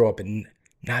can grow up and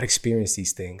not experience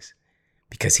these things,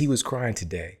 because he was crying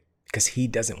today because he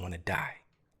doesn't want to die.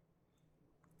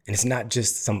 And it's not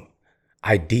just some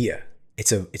idea.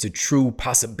 It's a true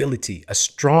possibility, a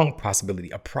strong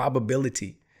possibility, a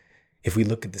probability if we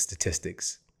look at the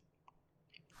statistics.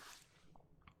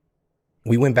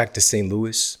 We went back to St.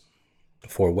 Louis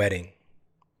for a wedding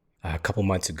a couple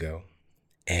months ago,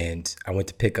 And I went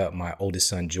to pick up my oldest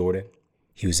son, Jordan.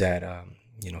 He was at,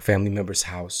 family member's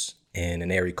house in an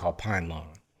area called Pine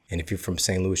Lawn. And if you're from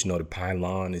St. Louis, you know that Pine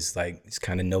Lawn is it's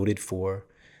kind of noted for,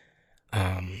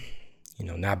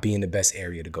 not being the best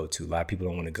area to go to. A lot of people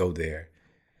don't want to go there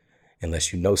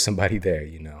unless you know somebody there,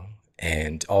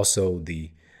 And also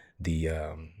the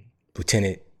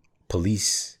lieutenant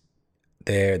police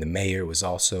there, the mayor was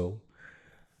also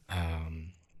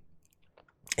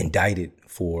indicted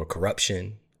for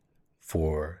corruption,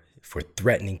 for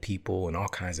threatening people and all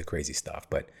kinds of crazy stuff.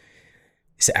 But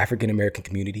it's an African-American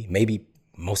community, maybe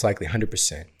most likely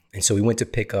 100%. And so we went to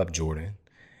pick up Jordan,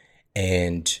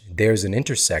 and there's an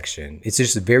intersection. It's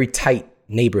just a very tight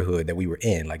neighborhood that we were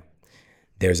in. Like,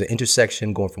 there's an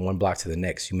intersection going from one block to the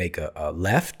next. You make a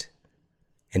left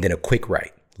and then a quick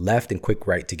right, left and quick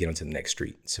right to get onto the next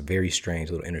street. It's a very strange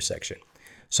little intersection.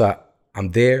 So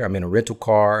I'm there, I'm in a rental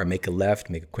car, I make a left,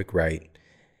 make a quick right.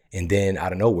 And then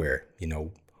out of nowhere,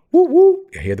 woo, woo,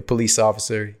 I hear the police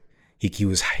officer. He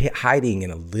was hiding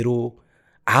in a little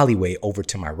alleyway over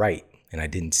to my right, and I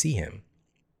didn't see him.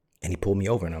 And he pulled me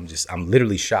over, and I'm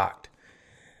literally shocked.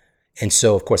 And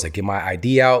so, of course, I get my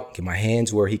ID out, get my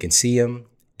hands where he can see him,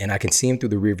 and I can see him through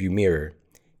the rearview mirror.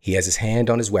 He has his hand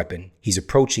on his weapon. He's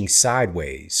approaching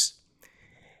sideways,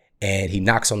 and he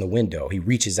knocks on the window. He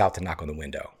reaches out to knock on the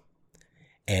window.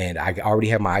 And I already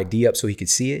have my ID up so he could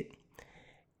see it.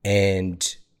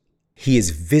 And he is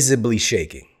visibly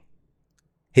shaking.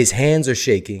 His hands are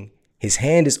shaking. His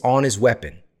hand is on his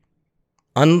weapon,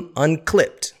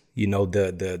 unclipped.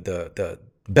 The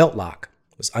belt lock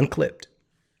was unclipped.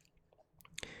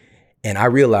 And I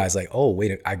realized oh,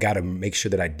 wait, I got to make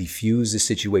sure that I defuse this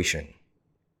situation.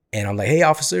 And I'm like, hey,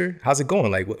 officer, how's it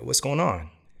going? What's going on?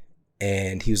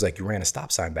 And he was like, you ran a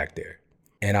stop sign back there.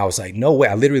 And I was like, no way.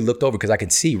 I literally looked over because I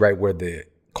could see right where the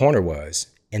corner was.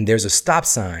 And there's a stop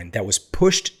sign that was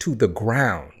pushed to the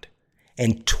ground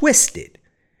and twisted.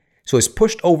 So it's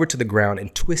pushed over to the ground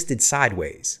and twisted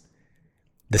sideways.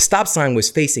 The stop sign was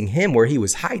facing him where he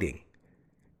was hiding.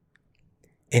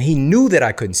 And he knew that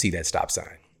I couldn't see that stop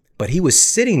sign, but he was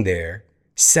sitting there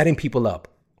setting people up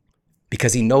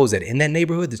because he knows that in that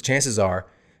neighborhood, the chances are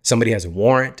somebody has a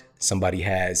warrant, somebody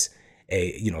has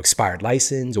a, expired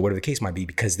license or whatever the case might be,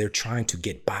 because they're trying to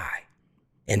get by.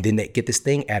 And then they get this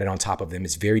thing added on top of them.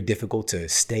 It's very difficult to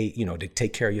stay, to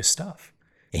take care of your stuff.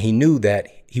 And he knew that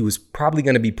he was probably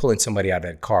going to be pulling somebody out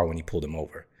of that car when he pulled him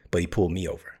over, but he pulled me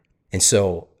over. And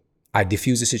so I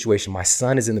diffused the situation. My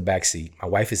son is in the back seat. My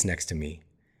wife is next to me.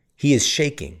 He is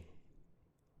shaking,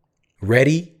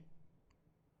 ready,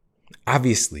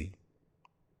 obviously,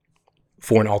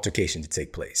 for an altercation to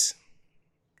take place.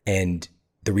 And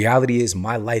the reality is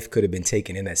my life could have been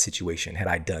taken in that situation had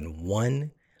I done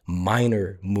one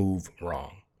minor move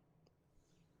wrong.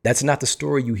 That's not the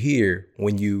story you hear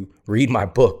when you read my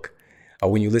book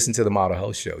or when you listen to the Model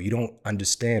Health Show. You don't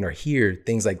understand or hear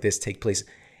things like this take place.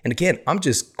 And again, I'm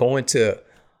just going to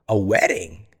a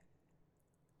wedding.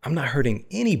 I'm not hurting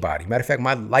anybody. Matter of fact,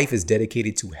 my life is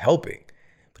dedicated to helping,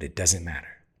 but it doesn't matter.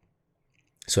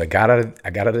 So I got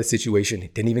out of the situation.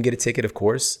 Didn't even get a ticket, of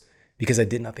course, because I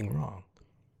did nothing wrong.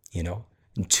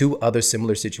 And 2 other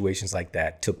similar situations like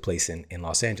that took place in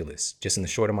Los Angeles, just in the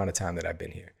short amount of time that I've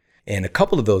been here. And a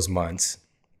couple of those months,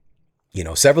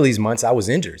 several of these months I was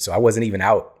injured, so I wasn't even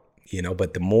out,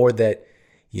 but the more that,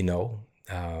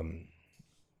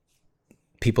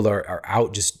 people are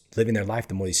out just living their life,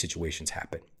 the more these situations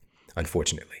happen,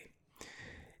 unfortunately.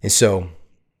 And so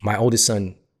my oldest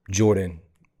son, Jordan,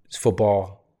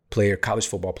 college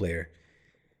football player,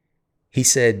 he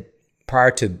said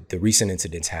prior to the recent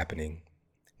incidents happening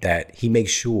that he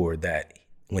makes sure that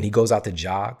when he goes out to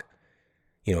jog,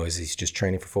 as he's just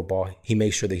training for football, he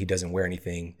makes sure that he doesn't wear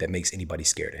anything that makes anybody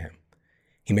scared of him.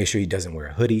 He makes sure he doesn't wear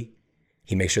a hoodie.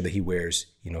 He makes sure that he wears,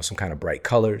 some kind of bright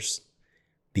colors,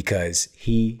 because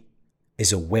he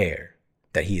is aware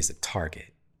that he is a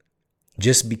target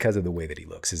just because of the way that he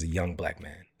looks as a young Black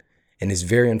man. And it's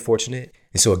very unfortunate.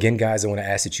 And so again, guys, I want to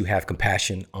ask that you have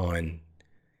compassion on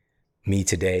me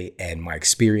today and my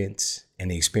experience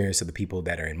and the experience of the people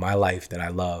that are in my life that I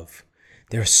love.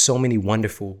 There are so many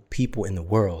wonderful people in the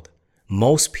world.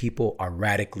 Most people are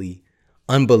radically,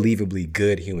 unbelievably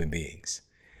good human beings.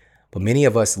 But many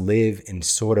of us live in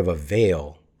sort of a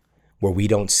veil where we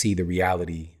don't see the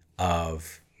reality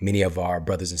of many of our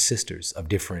brothers and sisters of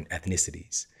different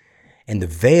ethnicities. And the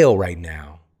veil right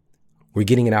now, we're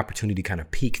getting an opportunity to kind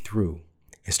of peek through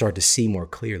and start to see more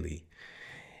clearly.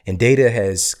 And data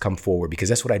has come forward because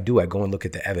that's what I do. I go and look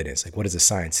at the evidence. Like, what does the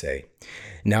science say?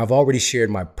 Now, I've already shared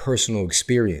my personal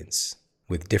experience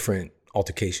with different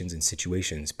altercations and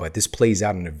situations, but this plays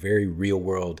out in a very real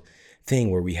world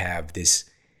thing where we have this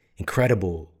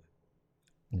incredible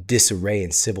disarray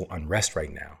and civil unrest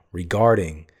right now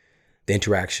regarding the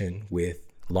interaction with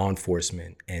law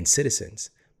enforcement and citizens.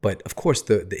 But of course,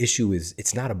 the issue is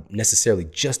it's not necessarily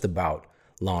just about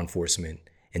law enforcement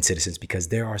and citizens, because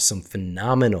there are some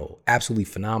absolutely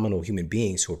phenomenal human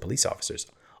beings who are police officers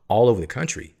all over the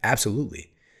country.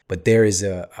 Absolutely. But there is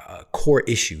a core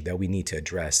issue that we need to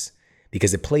address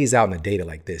because it plays out in the data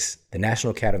like this. The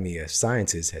National Academy of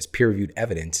Sciences has peer-reviewed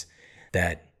evidence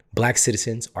that Black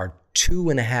citizens are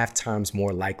 2.5 times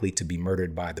more likely to be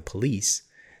murdered by the police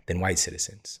than white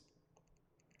citizens.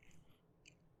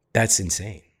 That's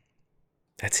insane.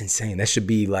 That's insane. That should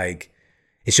be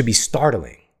it should be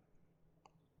startling.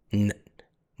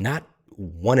 Not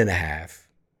 1.5,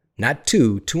 not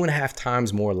 2.5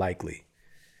 times more likely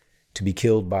to be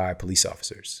killed by police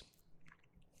officers.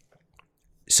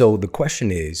 So the question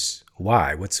is,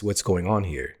 why? What's going on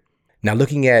here? Now,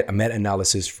 looking at a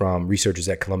meta-analysis from researchers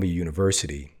at Columbia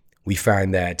University, we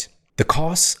find that the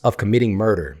costs of committing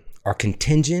murder are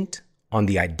contingent on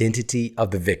the identity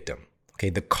of the victim. Okay,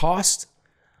 the costs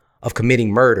of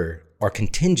committing murder are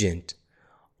contingent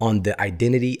on the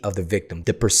identity of the victim,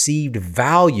 the perceived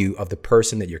value of the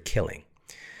person that you're killing.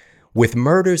 With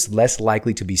murders less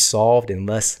likely to be solved and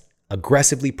less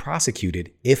aggressively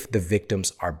prosecuted if the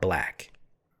victims are Black.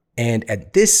 And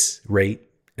at this rate,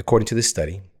 according to this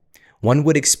study, one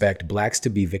would expect Blacks to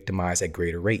be victimized at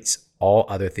greater rates, all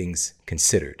other things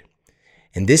considered.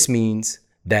 And this means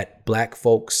that Black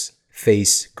folks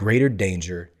face greater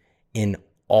danger in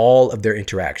all of their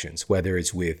interactions, whether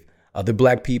it's with other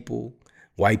Black people,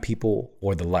 white people,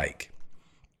 or the like.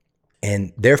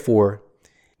 And therefore,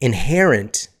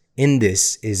 inherent in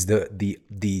this is the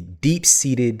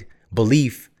deep-seated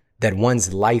belief that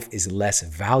one's life is less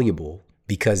valuable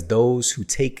because those who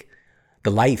take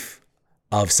the life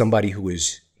of somebody who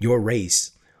is your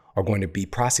race are going to be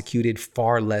prosecuted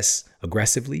far less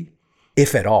aggressively,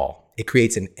 if at all. It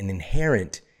creates an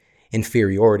inherent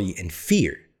inferiority and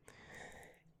fear.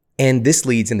 And this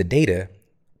leads in the data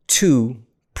to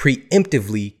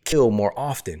preemptively kill more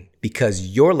often because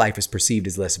your life is perceived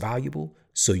as less valuable.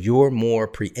 So you're more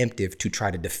preemptive to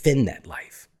try to defend that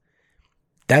life.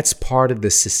 That's part of the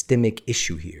systemic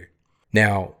issue here.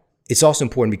 Now, it's also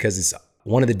important because it's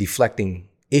one of the deflecting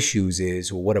issues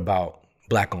is, well, what about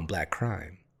Black on Black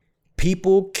crime?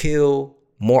 People kill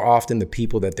more often the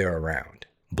people that they're around.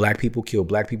 Black people kill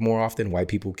Black people more often. White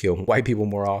people kill white people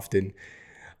more often.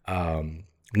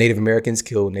 Native Americans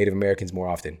kill Native Americans more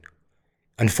often.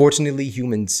 Unfortunately,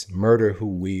 humans murder who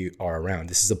we are around.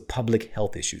 This is a public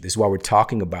health issue. This is why we're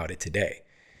talking about it today,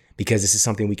 because this is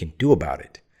something we can do about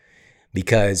it.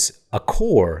 Because a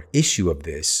core issue of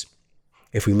this,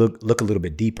 if we look a little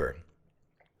bit deeper,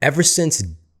 ever since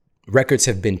records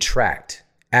have been tracked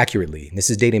accurately, and this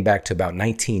is dating back to about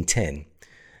 1910,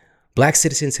 Black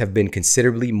citizens have been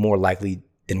considerably more likely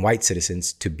than white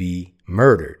citizens to be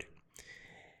murdered.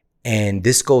 And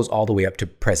this goes all the way up to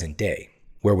present day,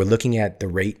 where we're looking at the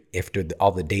rate after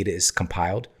all the data is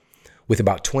compiled, with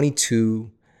about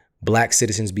 22 Black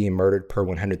citizens being murdered per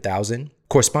 100,000,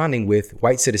 corresponding with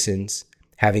white citizens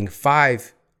having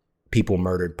 5 people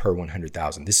murdered per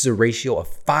 100,000. This is a ratio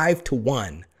of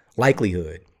 5-to-1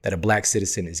 likelihood that a Black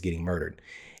citizen is getting murdered.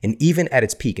 And even at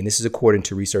its peak, and this is according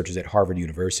to researchers at Harvard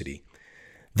University,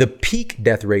 the peak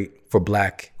death rate for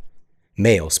Black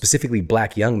males, specifically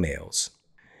Black young males,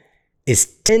 is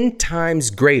 10 times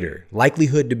greater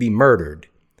likelihood to be murdered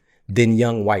than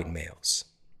young white males.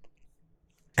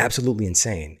 Absolutely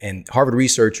insane. And Harvard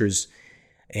researchers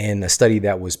in a study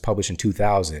that was published in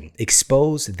 2000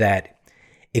 exposed that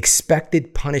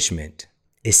expected punishment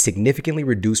is significantly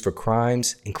reduced for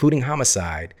crimes, including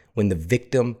homicide, when the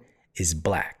victim is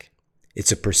Black.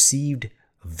 It's a perceived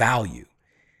value.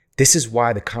 This is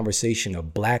why the conversation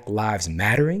of Black lives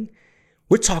mattering,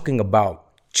 we're talking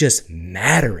about just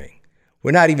mattering.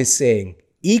 We're not even saying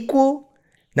equal,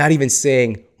 not even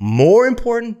saying more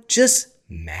important, just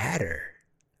matter.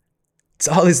 It's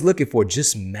all it's looking for,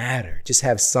 just matter, just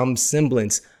have some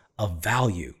semblance of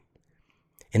value.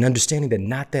 And understanding that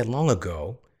not that long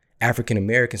ago, African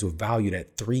Americans were valued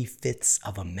at 3/5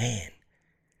 of a man.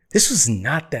 This was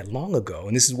not that long ago.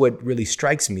 And this is what really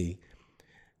strikes me,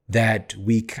 that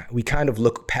we kind of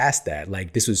look past that.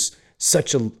 Like this was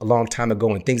such a long time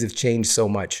ago and things have changed so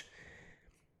much.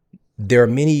 There are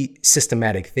many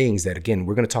systematic things that, again,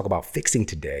 we're going to talk about fixing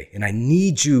today. And I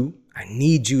need you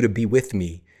to be with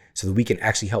me so that we can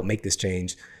actually help make this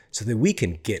change so that we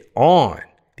can get on.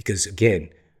 Because again,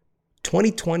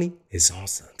 2020 is on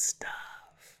some stuff.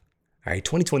 All right,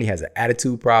 2020 has an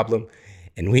attitude problem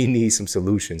and we need some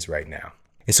solutions right now.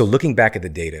 And so looking back at the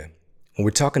data, When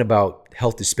we're talking about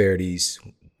health disparities,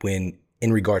 when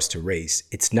in regards to race,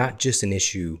 it's not just an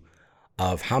issue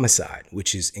of homicide,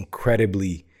 which is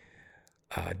incredibly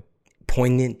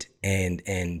poignant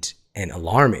and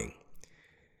alarming,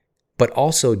 but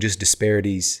also just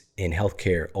disparities in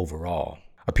healthcare overall.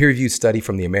 A peer-reviewed study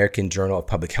from the American Journal of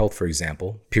Public Health, for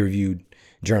example, peer-reviewed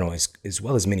journal as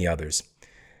well as many others,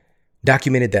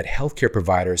 documented that healthcare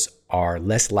providers are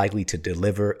less likely to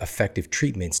deliver effective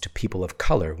treatments to people of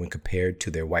color when compared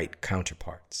to their white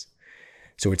counterparts.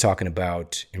 So we're talking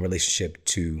about in relationship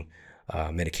to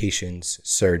medications,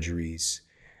 surgeries,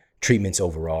 treatments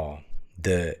overall.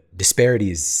 The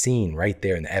disparity is seen right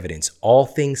there in the evidence, all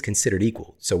things considered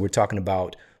equal. So we're talking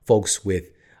about folks with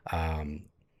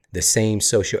the same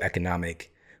socioeconomic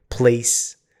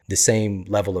place, the same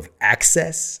level of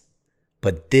access,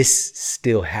 but this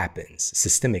still happens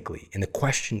systemically. And the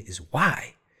question is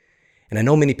why? And I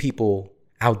know many people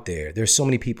out there's so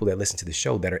many people that listen to the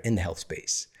show that are in the health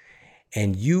space.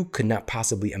 And you could not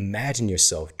possibly imagine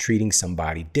yourself treating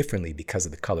somebody differently because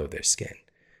of the color of their skin.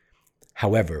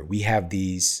 However, we have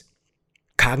these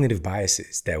cognitive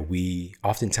biases that we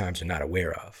oftentimes are not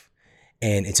aware of.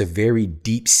 And it's a very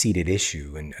deep-seated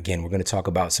issue. And again, we're going to talk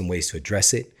about some ways to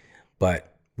address it.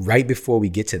 But right before we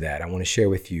get to that, I want to share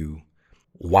with you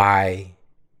why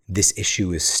this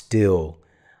issue is still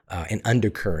an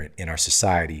undercurrent in our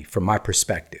society from my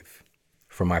perspective.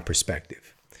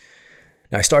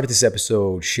 Now, I started this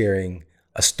episode sharing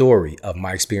a story of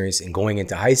my experience in going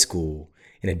into high school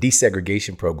in a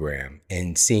desegregation program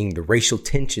and seeing the racial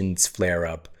tensions flare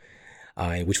up,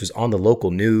 which was on the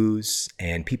local news,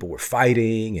 and people were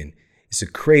fighting, and it's a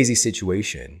crazy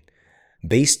situation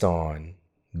based on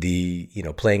the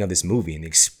playing of this movie and the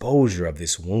exposure of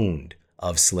this wound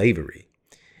of slavery.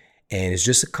 And it's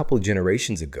just a couple of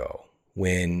generations ago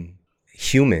when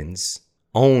humans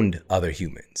owned other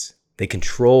humans. They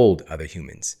controlled other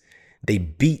humans. They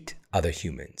beat other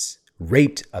humans,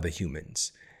 raped other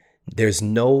humans. There's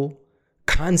no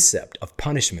concept of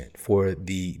punishment for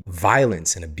the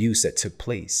violence and abuse that took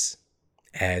place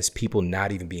as people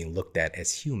not even being looked at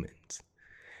as humans.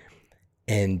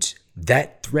 And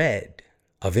that thread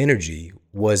of energy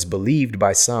was believed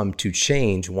by some to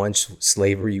change once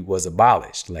slavery was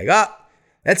abolished. Like,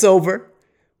 that's over.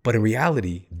 But in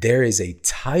reality, there is a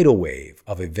tidal wave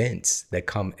of events that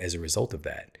come as a result of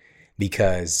that.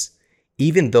 Because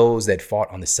even those that fought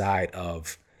on the side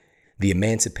of the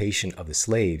emancipation of the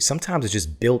slaves, sometimes it's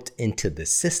just built into the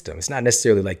system. It's not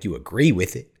necessarily like you agree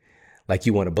with it, like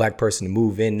you want a black person to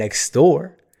move in next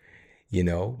door,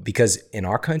 because in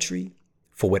our country,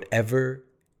 for whatever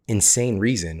insane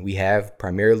reason, we have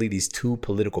primarily these two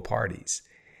political parties.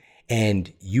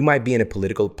 And you might be in a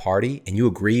political party and you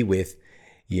agree with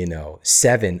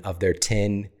 7 of their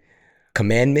 10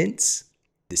 commandments,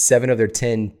 the 7 of their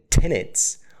 10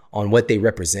 tenets on what they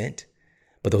represent.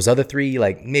 But those other 3,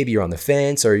 like maybe you're on the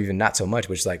fence or even not so much,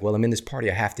 which is like, well, I'm in this party,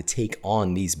 I have to take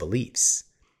on these beliefs.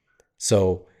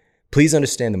 So please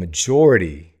understand the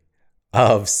majority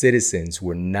of citizens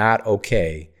were not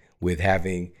okay with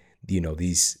having,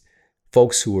 these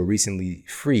folks who were recently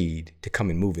freed to come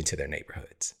and move into their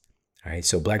neighborhoods. All right.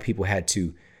 So black people had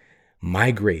to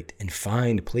migrate and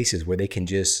find places where they can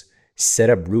just set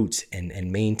up roots and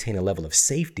maintain a level of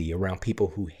safety around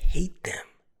people who hate them.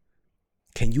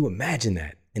 Can you imagine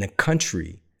that in a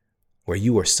country where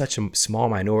you are such a small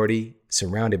minority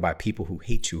surrounded by people who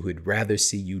hate you, who would rather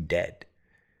see you dead?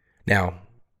 Now,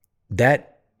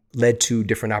 that led to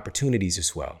different opportunities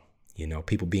as well.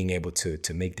 People being able to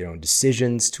make their own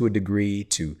decisions to a degree,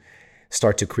 to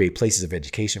start to create places of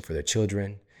education for their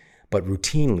children. But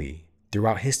routinely,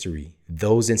 throughout history,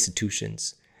 those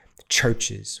institutions,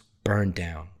 churches, burned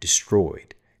down,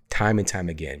 destroyed, time and time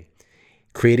again,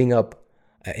 creating up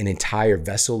an entire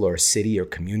vessel or city or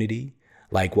community,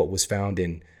 like what was found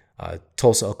in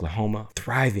Tulsa, Oklahoma,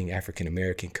 thriving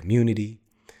African-American community,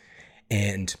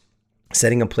 and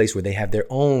setting a place where they have their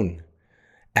own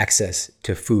access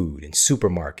to food and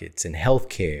supermarkets and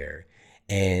healthcare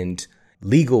and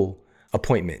legal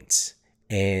appointments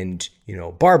and,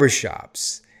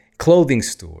 barbershops, clothing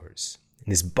stores, in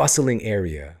this bustling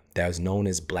area that was known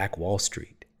as Black Wall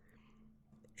Street.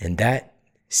 And that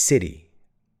city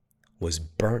was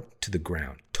burnt to the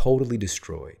ground, totally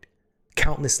destroyed,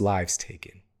 countless lives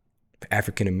taken for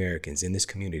African Americans in this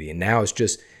community. And now it's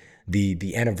just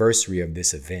the anniversary of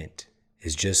this event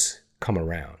has just come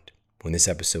around when this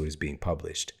episode is being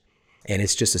published. And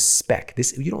it's just a speck.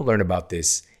 You don't learn about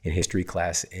this in history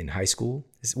class in high school.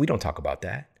 We don't talk about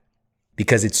that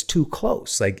because it's too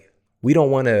close. Like, we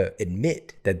don't want to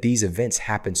admit that these events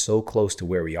happen so close to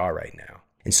where we are right now.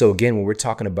 And so again, when we're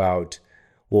talking about,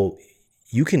 well,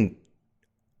 you can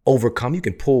overcome, you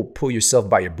can pull yourself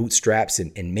by your bootstraps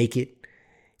and make it.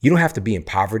 You don't have to be in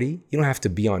poverty. You don't have to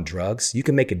be on drugs. You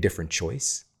can make a different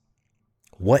choice.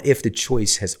 What if the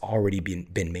choice has already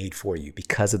been made for you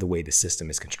because of the way the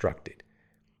system is constructed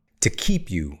to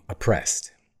keep you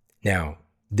oppressed? Now,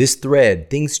 this thread,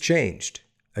 things changed.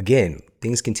 Again,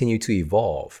 things continue to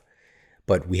evolve,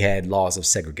 but we had laws of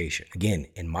segregation. Again,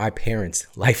 in my parents'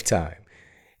 lifetime,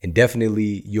 and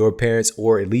definitely your parents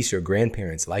or at least your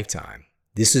grandparents' lifetime.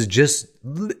 This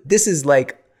is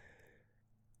like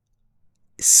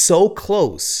so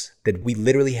close that we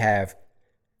literally have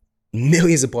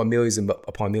millions upon millions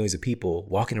upon millions of people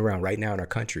walking around right now in our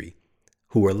country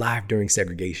who were alive during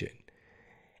segregation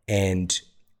and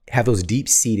have those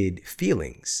deep-seated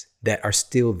feelings that are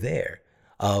still there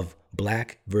of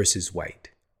black versus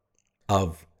white,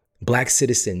 of black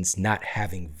citizens not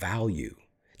having value,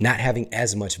 not having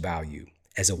as much value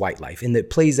as a white life. And it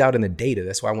plays out in the data.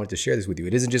 That's why I wanted to share this with you.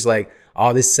 It isn't just like,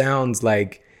 oh, this sounds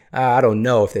like, I don't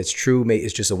know if that's true. Maybe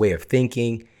it's just a way of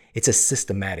thinking. It's a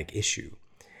systematic issue.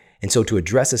 And so to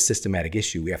address a systematic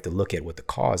issue, we have to look at what the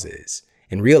cause is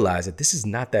and realize that this is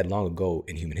not that long ago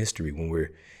in human history when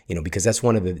we're, because that's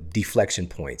one of the deflection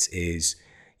points is,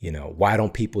 why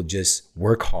don't people just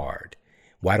work hard?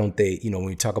 Why don't they, when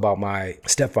we talk about my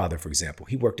stepfather, for example,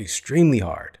 he worked extremely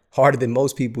hard, harder than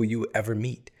most people you ever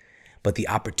meet. But the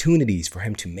opportunities for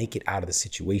him to make it out of the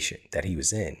situation that he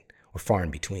was in were far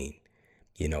in between.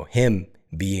 Him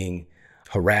being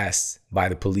harassed by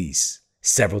the police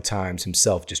several times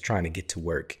himself, just trying to get to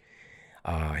work.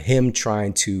 Him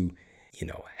trying to,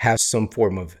 have some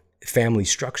form of family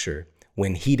structure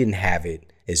when he didn't have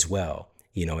it as well.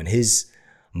 And his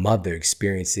mother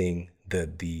experiencing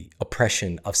the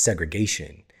oppression of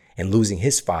segregation and losing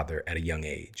his father at a young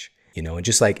age. And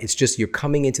just like, it's just, you're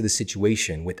coming into the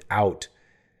situation without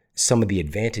some of the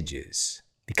advantages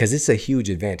because it's a huge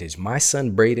advantage. My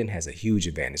son, Braden, has a huge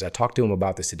advantage. I talked to him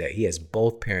about this today. He has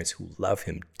both parents who love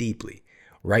him deeply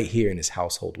right here in his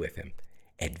household with him.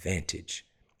 Advantage.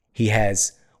 He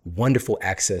has wonderful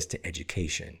access to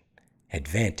education.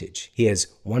 Advantage. He has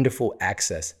wonderful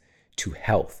access to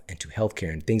health and to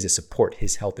healthcare and things that support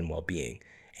his health and well-being.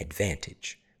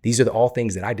 Advantage. These are all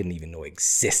things that I didn't even know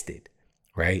existed,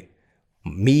 right?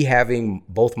 Me having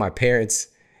both my parents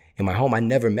in my home, I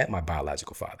never met my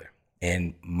biological father.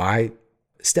 And my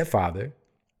stepfather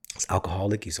is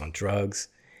alcoholic, he's on drugs,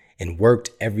 and worked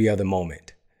every other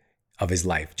moment of his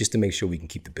life just to make sure we can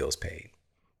keep the bills paid.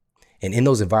 And in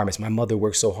those environments, my mother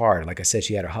worked so hard. Like I said,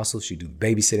 she had her hustle, she'd do the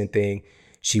babysitting thing.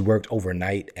 She worked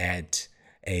overnight at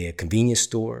a convenience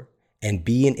store. And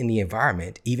being in the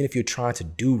environment, even if you're trying to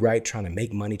do right, trying to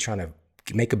make money, trying to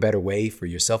make a better way for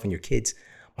yourself and your kids,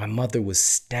 my mother was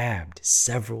stabbed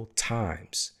several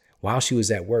times while she was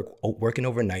at work, working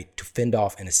overnight to fend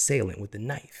off an assailant with a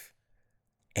knife.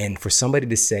 And for somebody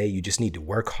to say you just need to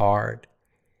work hard,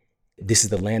 this is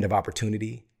the land of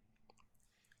opportunity,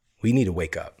 we need to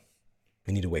wake up.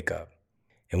 We need to wake up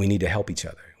and we need to help each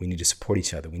other. We need to support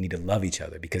each other. We need to love each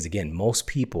other because, again, most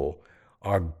people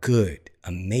are good,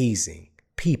 amazing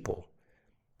people,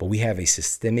 but we have a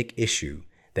systemic issue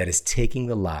that is taking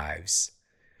the lives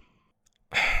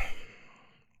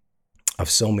of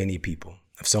so many people,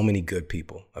 of so many good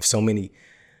people, of so many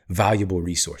valuable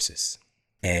resources.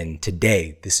 And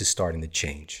today, this is starting to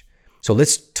change. So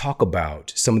let's talk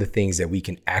about some of the things that we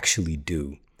can actually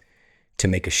do to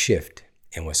make a shift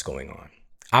in what's going on.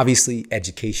 Obviously,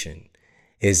 education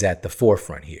is at the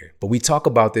forefront here, but we talk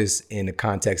about this in the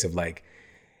context of like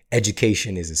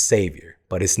education is a savior,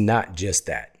 but it's not just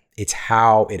that. It's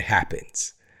how it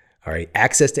happens. All right.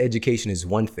 Access to education is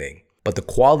one thing, but the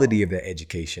quality of that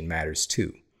education matters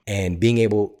too. And being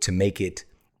able to make it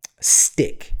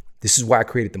stick. This is why I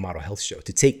created the Model Health Show,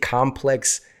 to take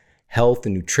complex health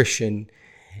and nutrition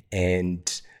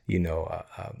and,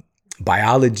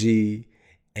 biology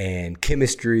and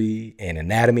chemistry and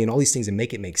anatomy and all these things and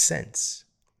make it make sense,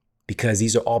 because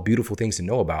these are all beautiful things to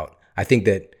know about. I think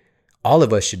that all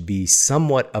of us should be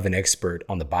somewhat of an expert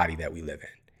on the body that we live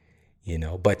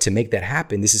in, but to make that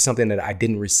happen, this is something that I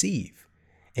didn't receive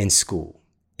in school.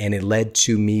 And it led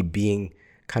to me being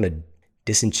kind of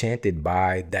disenchanted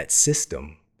by that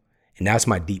system. And now it's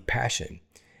my deep passion.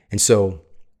 And so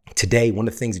today, one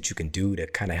of the things that you can do to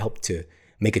kind of help to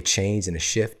make a change and a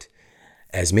shift,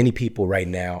 as many people right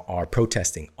now are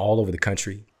protesting all over the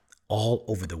country, all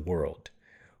over the world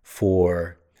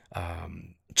for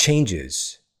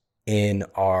changes in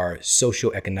our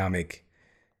socioeconomic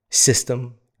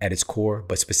system at its core,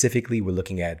 but specifically we're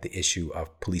looking at the issue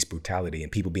of police brutality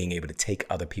and people being able to take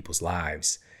other people's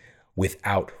lives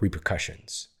without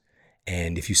repercussions.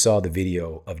 And if you saw the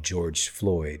video of George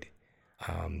Floyd,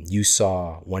 you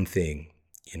saw one thing.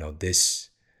 This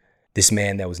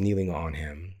man that was kneeling on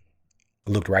him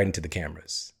looked right into the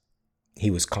cameras. He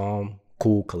was calm,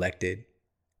 cool, collected,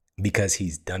 because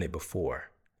he's done it before.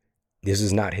 This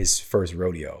is not his first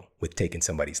rodeo with taking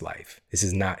somebody's life. This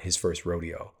is not his first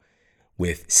rodeo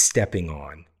with stepping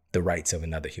on the rights of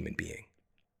another human being.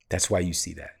 That's why you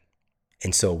see that.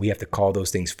 And so we have to call those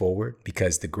things forward,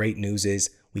 because the great news is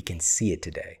we can see it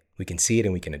today. We can see it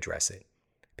and we can address it,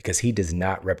 because he does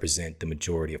not represent the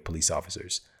majority of police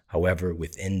officers. However,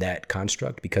 within that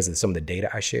construct, because of some of the data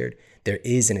I shared, there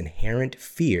is an inherent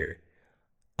fear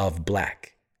of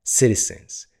Black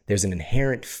citizens. There's an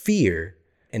inherent fear,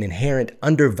 an inherent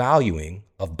undervaluing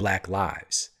of Black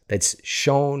lives that's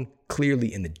shown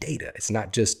clearly in the data. It's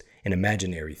not just an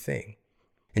imaginary thing.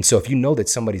 And so if you know that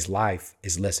somebody's life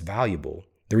is less valuable,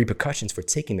 the repercussions for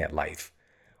taking that life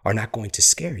are not going to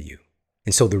scare you.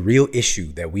 And so the real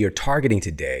issue that we are targeting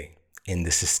today in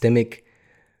the systemic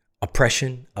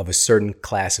oppression of a certain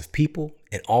class of people,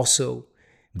 and also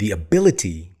the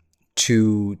ability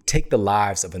to take the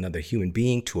lives of another human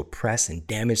being, to oppress and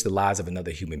damage the lives of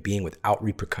another human being without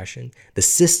repercussion, the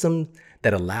system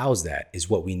that allows that is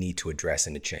what we need to address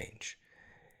and to change.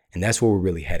 And that's where we're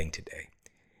really heading today.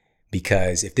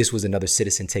 Because if this was another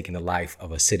citizen taking the life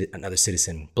of another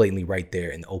citizen blatantly right there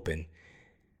in the open,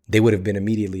 they would have been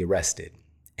immediately arrested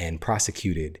and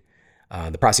prosecuted.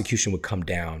 The prosecution would come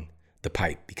down the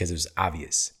pipe because it was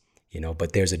obvious,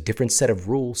 but there's a different set of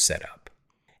rules set up.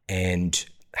 And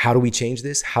how do we change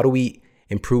this? How do we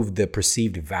improve the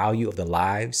perceived value of the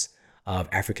lives of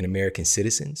African-American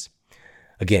citizens?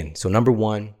 Again, so number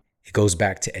one, it goes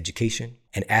back to education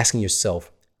and asking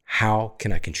yourself, how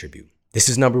can I contribute? This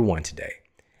is number one today.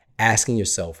 Asking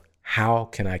yourself, how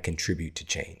can I contribute to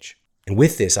change? And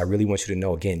with this, I really want you to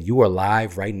know, again, you are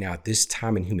alive right now at this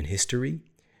time in human history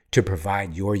to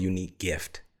provide your unique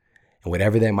gift. And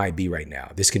whatever that might be right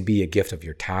now, this could be a gift of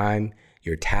your time,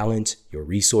 your talent, your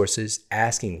resources,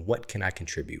 asking, what can I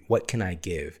contribute? What can I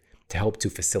give to help to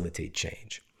facilitate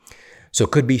change? So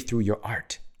it could be through your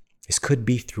art. This could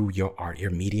be through your art,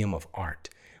 your medium of art,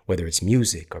 whether it's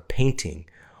music or painting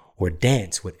or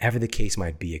dance, whatever the case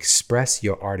might be. Express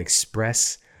your art,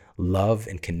 express love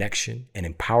and connection and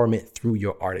empowerment through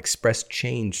your art, express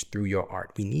change through your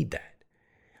art. We need that.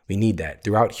 We need that.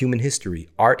 Throughout human history,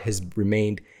 art has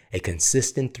remained a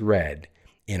consistent thread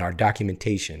in our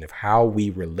documentation of how we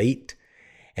relate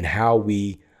and how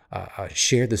we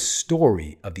share the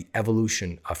story of the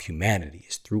evolution of humanity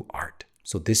is through art.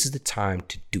 So this is the time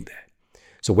to do that.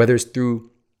 So whether it's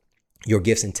through your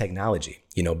gifts in technology,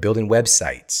 building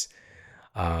websites,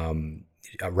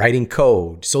 writing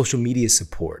code, social media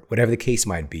support, whatever the case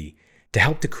might be, to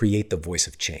help to create the voice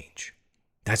of change.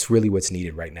 That's really what's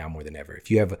needed right now more than ever. If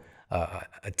you have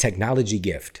a technology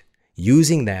gift,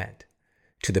 using that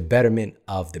to the betterment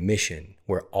of the mission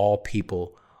where all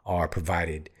people are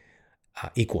provided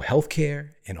equal health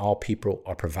care and all people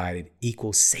are provided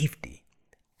equal safety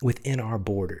within our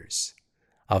borders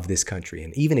of this country,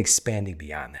 and even expanding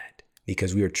beyond that,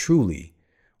 because we are truly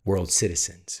world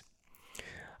citizens.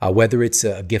 Whether it's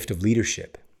a gift of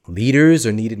leadership, leaders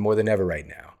are needed more than ever right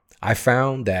now. I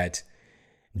found that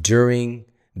during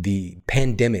the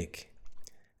pandemic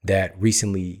that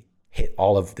recently hit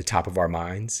all of the top of our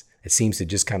minds, it seems to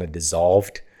just kind of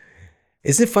dissolved.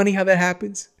 Isn't it funny how that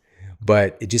happens?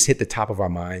 But it just hit the top of our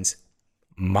minds.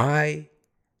 My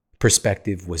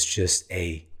perspective was just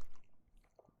a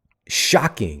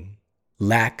shocking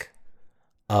lack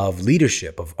of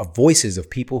leadership, of voices of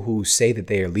people who say that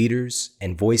they are leaders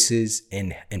and voices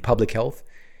in public health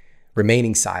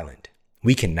remaining silent.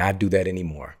 We cannot do that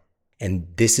anymore. And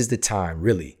this is the time,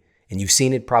 really, and you've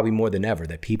seen it probably more than ever,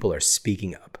 that people are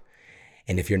speaking up.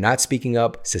 And if you're not speaking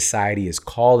up, society is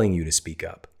calling you to speak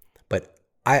up. But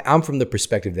I'm from the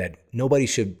perspective that nobody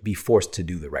should be forced to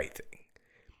do the right thing.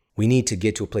 We need to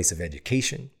get to a place of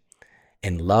education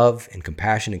and love and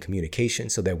compassion and communication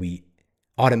so that we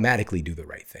automatically do the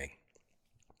right thing.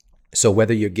 So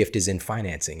whether your gift is in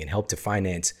financing and help to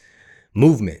finance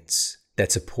movements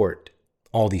that support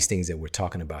all these things that we're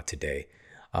talking about today,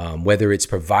 whether it's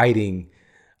providing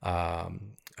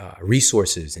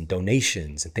resources and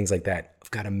donations and things like that.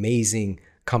 I've got amazing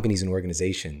companies and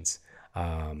organizations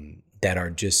that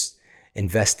are just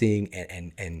investing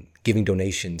and giving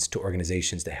donations to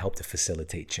organizations that help to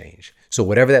facilitate change. So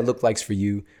whatever that looks like for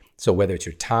you, so whether it's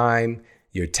your time,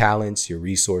 your talents, your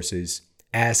resources,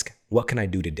 ask, what can I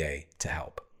do today to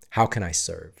help? How can I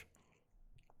serve?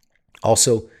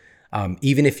 Also,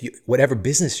 even if whatever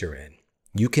business you're in,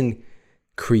 you can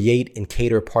create and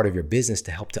cater a part of your business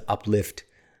to help to uplift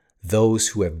those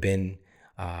who have been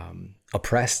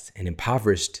oppressed and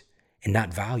impoverished and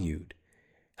not valued,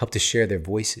 help to share their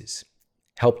voices,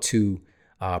 help to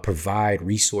provide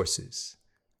resources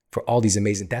for all these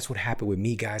amazing. That's what happened with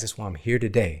me, guys. That's why I'm here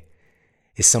today,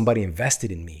 is somebody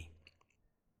invested in me.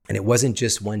 And it wasn't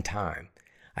just one time.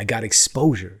 I got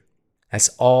exposure. That's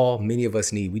all many of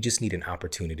us need. We just need an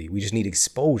opportunity. We just need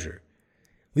exposure.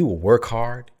 We will work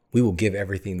hard. We will give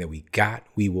everything that we got.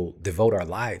 We will devote our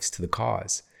lives to the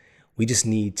cause. We just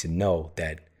need to know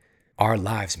that our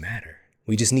lives matter.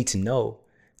 We just need to know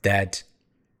that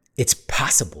it's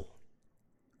possible,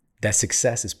 that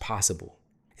success is possible.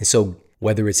 And so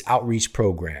whether it's outreach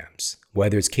programs,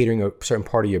 whether it's catering a certain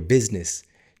part of your business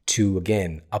to,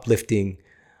 again, uplifting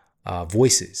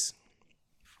voices,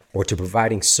 or to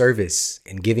providing service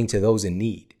and giving to those in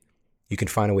need, you can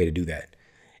find a way to do that.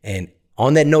 And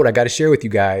on that note, I got to share with you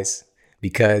guys,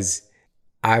 because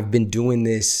I've been doing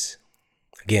this,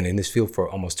 again, in this field for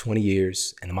almost 20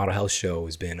 years, and the Model Health Show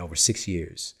has been over 6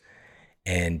 years.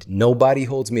 And nobody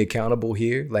holds me accountable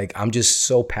here. Like, I'm just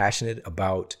so passionate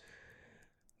about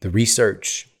the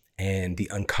research and the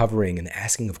uncovering and the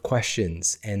asking of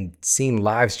questions and seeing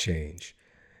lives change.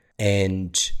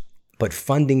 But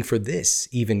funding for this,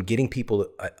 even getting people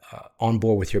on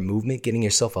board with your movement, getting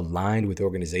yourself aligned with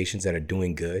organizations that are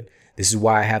doing good. This is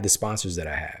why I have the sponsors that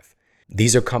I have.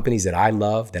 These are companies that I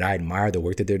love, that I admire the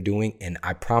work that they're doing. And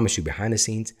I promise you, behind the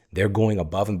scenes, they're going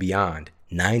above and beyond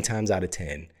 9 times out of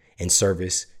 10 in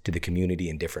service to the community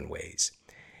in different ways.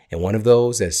 And one of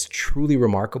those that's truly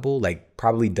remarkable, like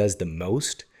probably does the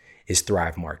most, is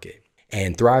Thrive Market.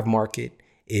 And Thrive Market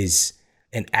is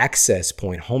an access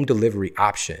point, home delivery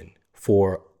option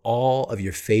for all of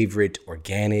your favorite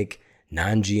organic,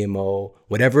 non-GMO,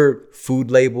 whatever food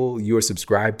label you are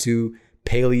subscribed to,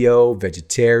 paleo,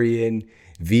 vegetarian,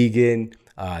 vegan,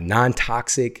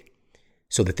 non-toxic.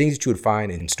 So the things that you would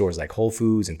find in stores like Whole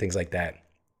Foods and things like that,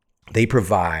 they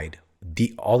provide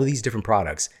all of these different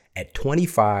products at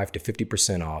 25 to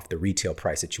 50% off the retail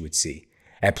price that you would see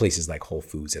at places like Whole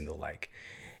Foods and the like.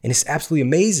 And it's absolutely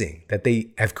amazing that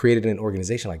they have created an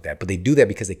organization like that. But they do that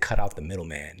because they cut out the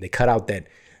middleman. They cut out the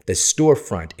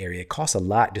storefront area. It costs a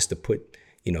lot just to put,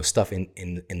 stuff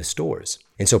in the stores.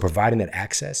 And so providing that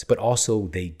access, but also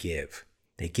they give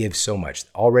so much.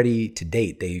 Already to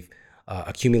date, they've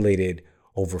accumulated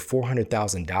over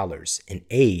 $400,000 in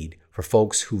aid for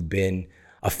folks who've been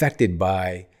affected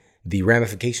by the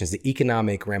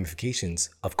economic ramifications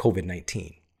of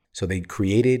COVID-19. So they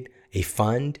created a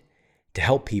fund to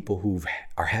help people who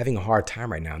are having a hard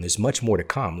time right now. And there's much more to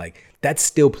come. Like, that's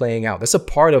still playing out. That's a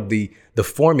part of the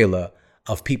formula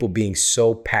of people being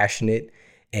so passionate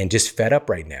and just fed up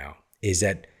right now, is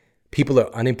that people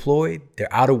are unemployed,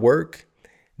 they're out of work,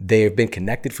 they've been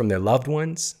connected from their loved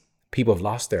ones, people have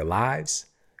lost their lives,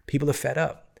 people are fed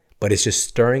up. But it's just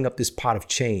stirring up this pot of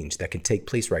change that can take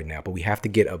place right now. But we have to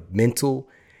get a mental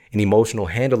and emotional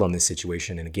handle on this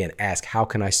situation. And again, ask, how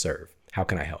can I serve? How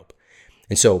can I help?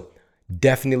 And so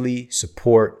definitely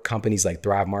support companies like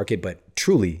Thrive Market, but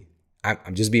truly,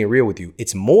 I'm just being real with you.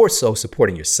 It's more so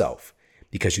supporting yourself,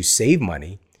 because you save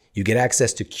money, you get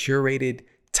access to curated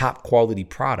top quality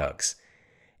products.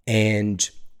 And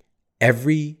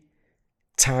every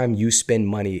time you spend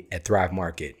money at Thrive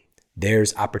Market,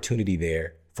 there's opportunity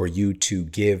there for you to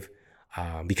give,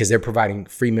 because they're providing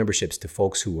free memberships to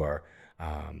folks who are,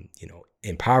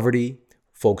 in poverty,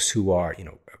 folks who are,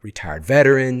 retired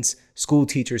veterans, school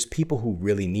teachers, people who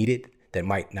really need it that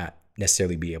might not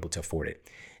necessarily be able to afford it.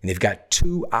 And they've got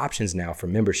 2 options now for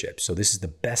membership. So this is the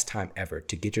best time ever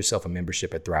to get yourself a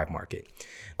membership at Thrive Market.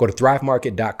 Go to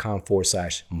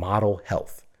thrivemarket.com/model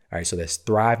health. All right. So that's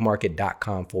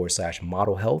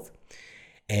thrivemarket.com/model health.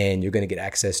 And you're going to get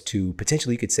access to,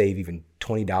 potentially you could save even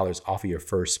 $20 off of your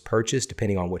first purchase,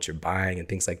 depending on what you're buying and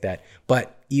things like that.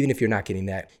 But even if you're not getting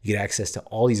that, you get access to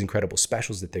all these incredible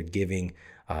specials that they're giving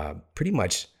pretty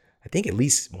much, I think, at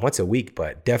least once a week,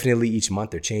 but definitely each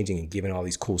month they're changing and giving all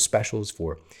these cool specials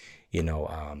for,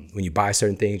 when you buy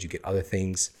certain things, you get other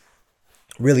things.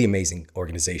 Really amazing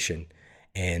organization.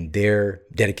 And they're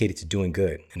dedicated to doing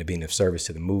good and to being of service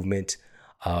to the movement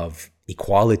of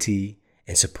equality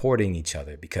and supporting each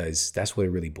other, because that's what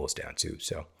it really boils down to.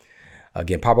 So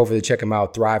again, pop over to check them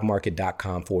out,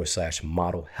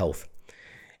 thrivemarket.com/model health.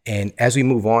 And as we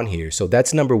move on here, so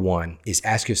that's number 1, is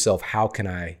ask yourself, how can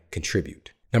I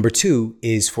contribute? Number 2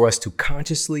 is for us to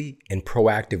consciously and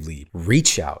proactively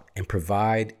reach out and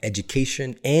provide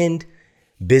education and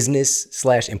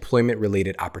business/employment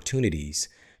related opportunities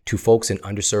to folks in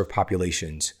underserved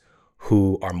populations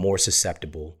who are more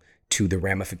susceptible to the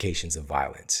ramifications of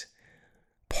violence.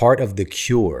 Part of the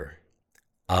cure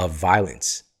of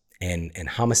violence and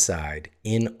homicide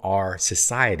in our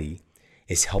society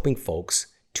is helping folks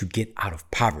to get out of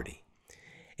poverty.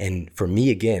 And for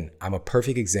me, again, I'm a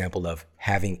perfect example of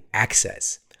having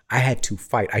access. I had to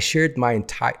fight. I shared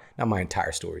not my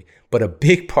entire story, but a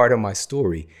big part of my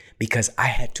story because I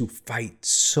had to fight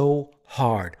so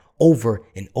hard over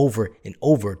and over and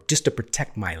over just to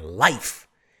protect my life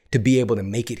to be able to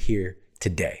make it here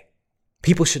today.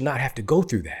 People should not have to go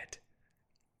through that.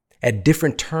 At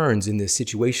different turns in this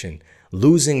situation,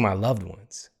 losing my loved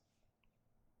ones,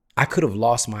 I could have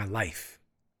lost my life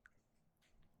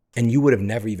and you would have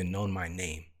never even known my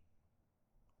name.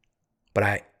 But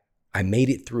I made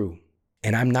it through,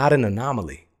 and I'm not an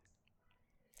anomaly.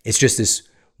 It's just this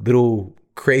little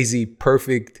crazy,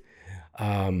 perfect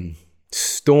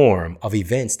storm of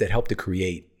events that help to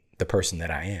create the person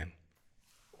that I am.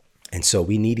 And so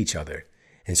we need each other.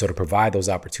 And so to provide those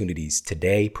opportunities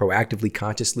today, proactively,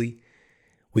 consciously,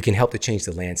 we can help to change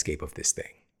the landscape of this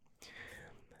thing.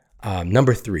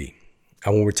 Number 3,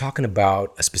 when we're talking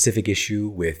about a specific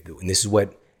issue and this is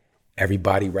what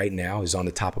everybody right now is on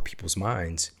the top of people's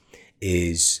minds,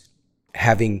 is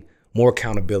having more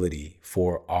accountability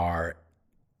for our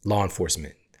law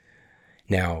enforcement.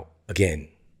 Now, again,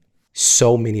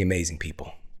 so many amazing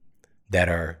people that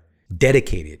are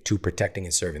dedicated to protecting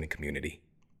and serving the community.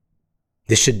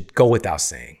 This should go without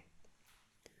saying.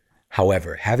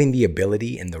 However, having the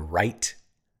ability and the right,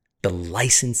 the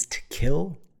license to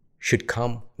kill should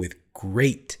come with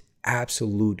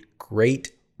absolute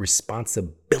great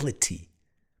responsibility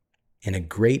and a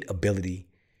great ability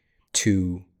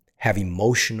to have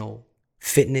emotional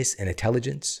fitness and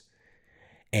intelligence.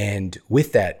 And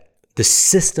with that, the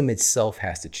system itself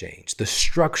has to change. The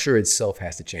structure itself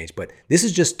has to change. But this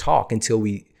is just talk until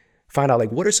we find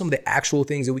out, what are some of the actual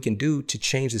things that we can do to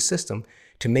change the system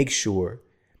to make sure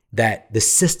that the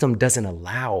system doesn't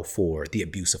allow for the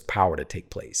abuse of power to take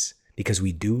place, because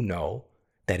we do know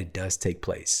that it does take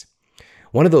place.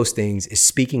 One of those things is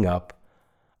speaking up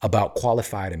about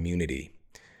qualified immunity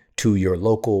to your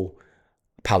local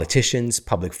politicians,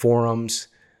 public forums,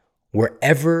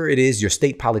 wherever it is, your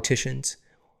state politicians.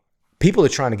 People are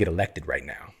trying to get elected right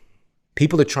now.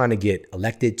 People are trying to get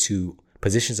elected to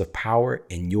positions of power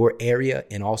in your area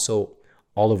and also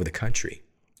all over the country,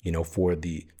 for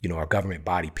our government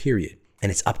body, period.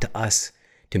 And it's up to us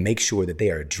to make sure that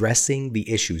they are addressing the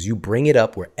issues. You bring it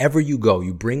up wherever you go.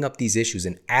 You bring up these issues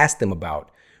and ask them about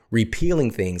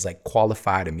repealing things like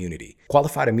qualified immunity.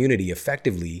 Qualified immunity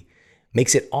effectively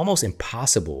makes it almost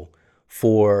impossible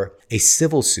for a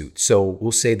civil suit. So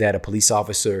we'll say that a police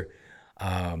officer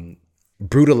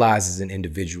brutalizes an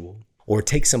individual or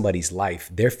takes somebody's life.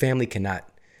 Their family cannot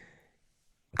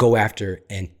go after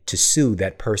and to sue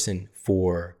that person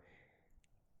for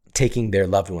taking their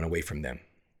loved one away from them.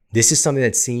 This is something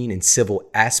that's seen in civil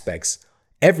aspects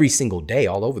every single day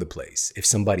all over the place. If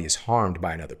somebody is harmed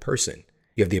by another person,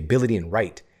 you have the ability and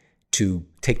right to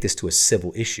take this to a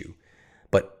civil issue.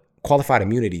 But qualified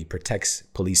immunity protects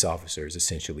police officers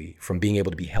essentially from being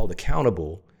able to be held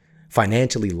accountable,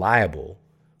 financially liable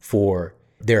for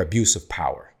their abuse of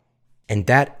power. And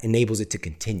that enables it to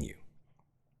continue.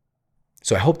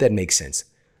 So I hope that makes sense.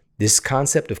 This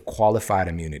concept of qualified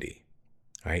immunity,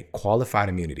 right? Qualified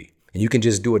immunity. And you can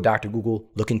just do a Dr. Google,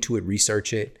 look into it,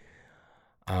 research it.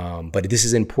 But this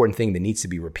is an important thing that needs to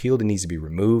be repealed and needs to be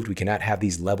removed. We cannot have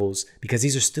these levels because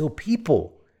these are still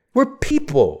people. We're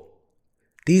people.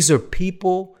 These are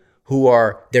people who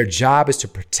their job is to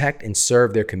protect and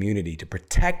serve their community, to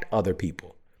protect other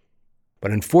people.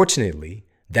 But unfortunately,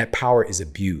 that power is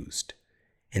abused.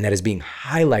 And that is being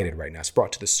highlighted right now. It's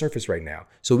brought to the surface right now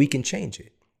so we can change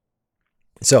it.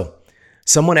 So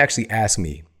someone actually asked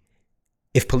me,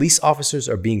 if police officers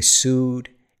are being sued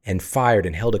and fired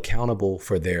and held accountable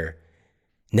for their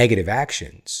negative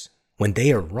actions, when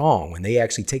they are wrong, when they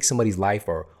actually take somebody's life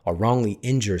or wrongly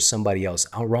injure somebody else,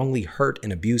 or wrongly hurt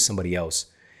and abuse somebody else,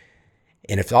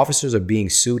 and if officers are being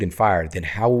sued and fired, then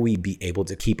how will we be able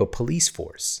to keep a police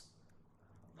force?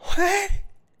 What?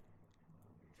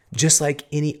 Just like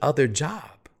any other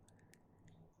job.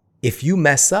 If you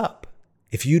mess up,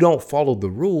 if you don't follow the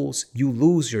rules, you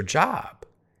lose your job.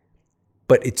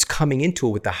 But it's coming into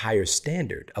it with a higher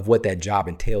standard of what that job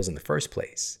entails in the first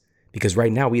place. Because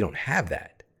right now we don't have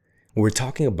that. We're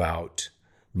talking about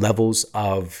levels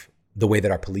of the way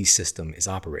that our police system is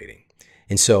operating.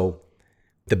 And so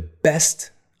the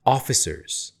best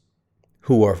officers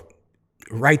who are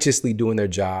righteously doing their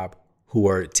job, who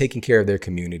are taking care of their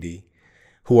community,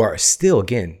 who are still,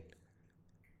 again,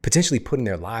 potentially putting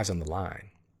their lives on the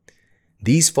line.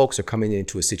 These folks are coming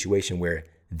into a situation where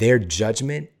their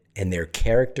judgment and their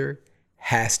character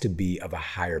has to be of a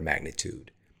higher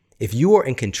magnitude. If you are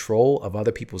in control of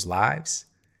other people's lives,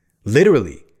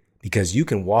 literally, because you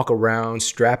can walk around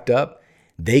strapped up,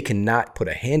 they cannot put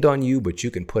a hand on you, but you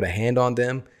can put a hand on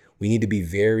them. We need to be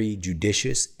very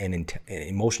judicious and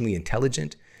emotionally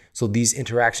intelligent so these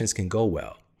interactions can go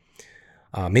well.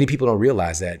 Many people don't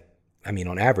realize that,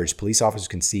 on average, police officers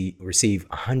can receive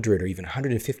 100 or even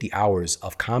 150 hours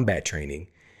of combat training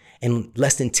and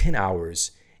less than 10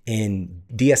 hours in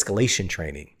de-escalation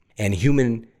training and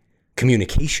human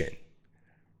communication,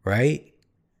 right?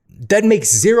 That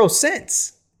makes zero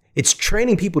sense. It's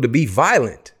training people to be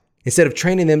violent instead of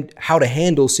training them how to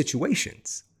handle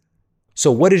situations.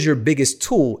 So what is your biggest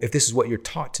tool if this is what you're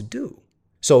taught to do?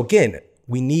 So again,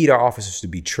 we need our officers to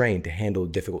be trained to handle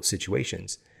difficult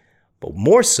situations, but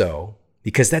more so,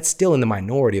 because that's still in the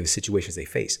minority of the situations they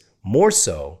face, more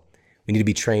so, we need to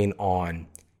be trained on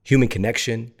human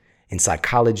connection and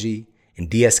psychology and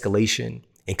de-escalation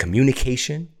and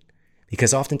communication,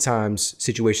 because oftentimes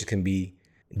situations can be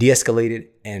de-escalated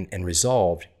and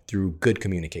resolved through good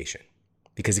communication.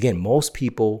 Because again, most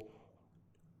people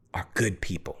are good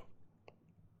people.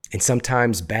 And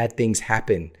sometimes bad things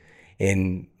happen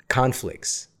in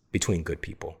conflicts between good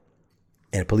people.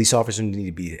 And police officers need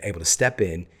to be able to step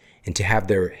in and to have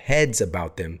their heads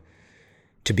about them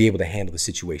to be able to handle the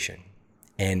situation.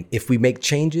 And if we make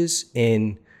changes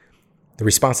in the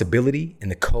responsibility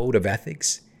and the code of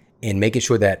ethics and making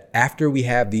sure that after we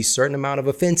have these certain amount of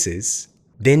offenses,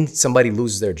 then somebody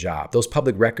loses their job. Those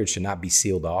public records should not be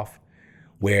sealed off,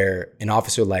 where an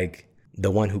officer like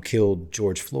the one who killed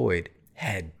George Floyd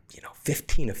had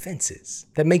 15 offenses.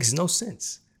 That makes no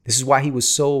sense. This is why he was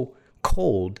so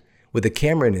cold with a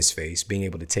camera in his face, being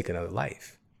able to take another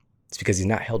life. It's because he's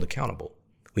not held accountable.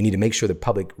 We need to make sure the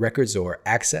public records are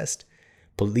accessed.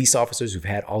 Police officers who've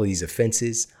had all of these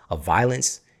offenses of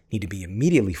violence need to be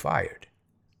immediately fired.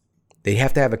 They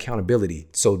have to have accountability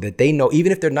so that they know,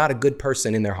 even if they're not a good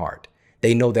person in their heart,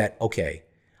 they know that, okay,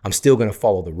 I'm still going to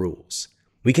follow the rules.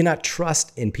 We cannot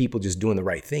trust in people just doing the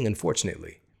right thing,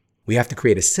 unfortunately. We have to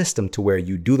create a system to where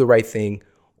you do the right thing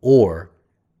or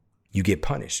you get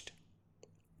punished.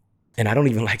 And I don't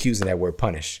even like using that word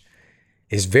punish.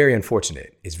 It's very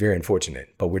unfortunate. It's very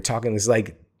unfortunate. But we're talking, it's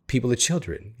like people are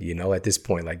children, at this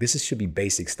point. Like this should be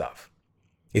basic stuff.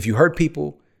 If you hurt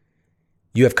people,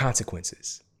 you have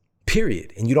consequences,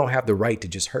 period. And you don't have the right to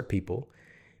just hurt people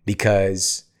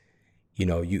because,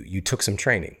 you took some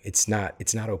training. It's not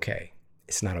okay.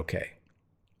 It's not okay.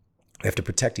 We have to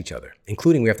protect each other,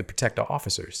 including we have to protect our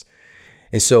officers.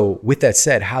 And so with that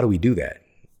said, how do we do that?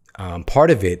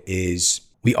 Part of it is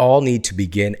we all need to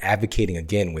begin advocating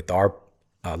again with our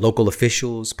local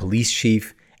officials, police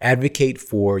chief, advocate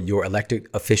for your elected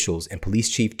officials and police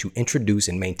chief to introduce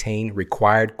and maintain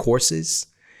required courses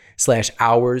 /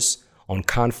 hours on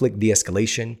conflict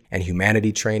de-escalation and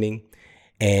humanity training,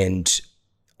 and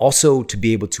also to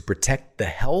be able to protect the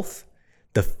health,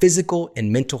 the physical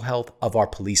and mental health of our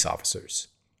police officers.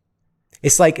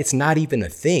 It's like it's not even a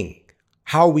thing.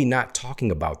 How are we not talking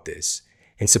about this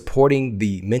and supporting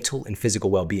the mental and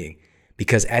physical well-being?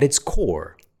 Because at its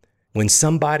core, when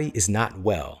somebody is not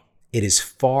well, it is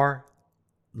far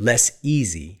less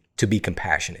easy to be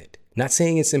compassionate. Not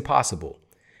saying it's impossible,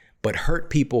 but hurt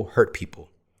people hurt people.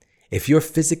 If you're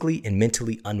physically and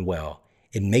mentally unwell,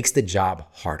 it makes the job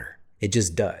harder. It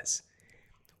just does.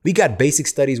 We got basic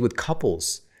studies with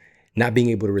couples not being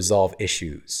able to resolve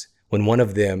issues when one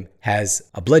of them has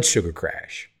a blood sugar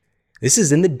crash. This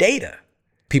is in the data.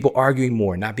 People arguing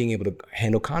more, not being able to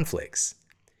handle conflicts.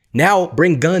 Now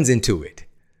bring guns into it.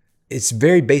 It's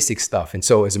very basic stuff. And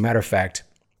so as a matter of fact,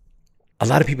 a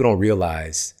lot of people don't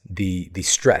realize the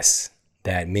stress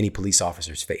that many police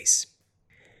officers face.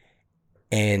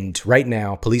 And right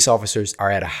now, police officers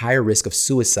are at a higher risk of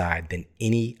suicide than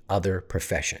any other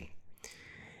profession.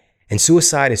 And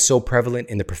suicide is so prevalent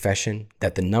in the profession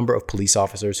that the number of police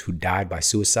officers who died by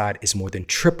suicide is more than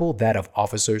triple that of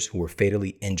officers who were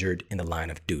fatally injured in the line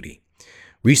of duty.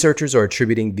 Researchers are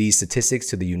attributing these statistics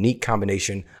to the unique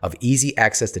combination of easy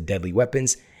access to deadly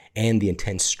weapons and the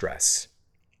intense stress.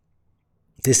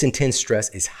 This intense stress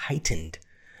is heightened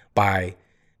by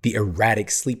the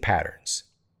erratic sleep patterns,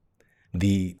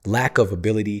 the lack of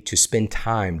ability to spend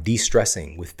time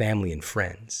de-stressing with family and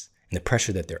friends, and the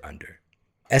pressure that they're under.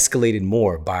 Escalated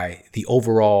more by the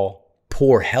overall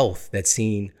poor health that's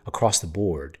seen across the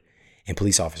board in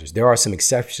police officers. There are some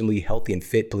exceptionally healthy and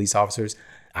fit police officers.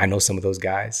 I know some of those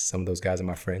guys are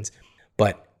my friends.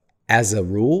 But as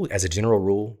a general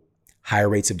rule, higher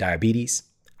rates of diabetes,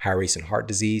 higher rates in heart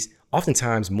disease,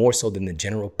 oftentimes more so than the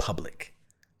general public.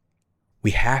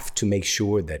 We have to make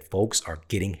sure that folks are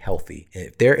getting healthy. And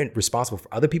if they're responsible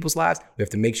for other people's lives, we have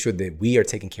to make sure that we are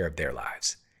taking care of their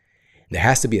lives. There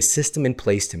has to be a system in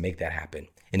place to make that happen.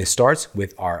 And it starts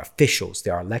with our officials,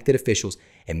 our elected officials,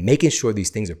 and making sure these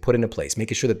things are put into place,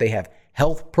 making sure that they have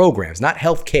health programs, not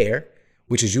health care,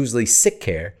 which is usually sick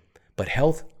care, but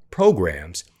health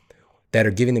programs that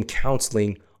are giving them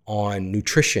counseling on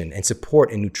nutrition and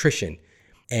support in nutrition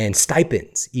and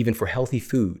stipends, even for healthy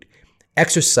food,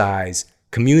 exercise,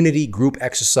 community group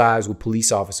exercise with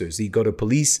police officers. You go to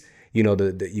police, you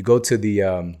go to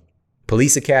the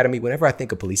police academy. Whenever I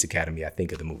think of police academy, I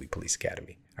think of the movie Police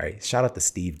Academy. All right. Shout out to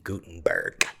Steve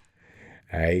Guttenberg.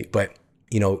 All right. But,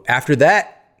 after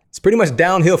that, it's pretty much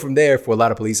downhill from there for a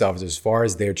lot of police officers as far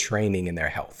as their training and their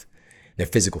health, their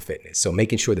physical fitness. So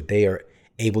making sure that they are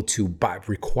able to, by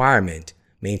requirement,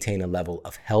 maintain a level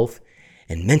of health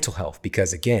and mental health.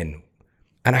 Because again,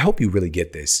 and I hope you really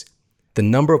get this, the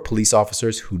number of police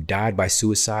officers who died by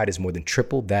suicide is more than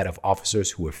triple that of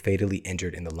officers who were fatally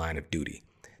injured in the line of duty.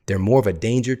 They're more of a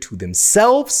danger to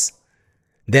themselves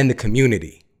than the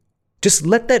community. Just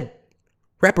let that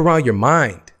wrap around your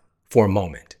mind for a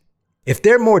moment. If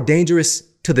they're more dangerous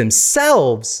to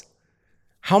themselves,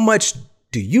 how much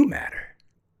do you matter?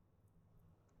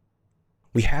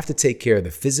 We have to take care of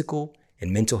the physical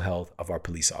and mental health of our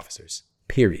police officers,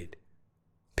 period.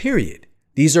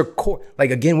 These are core.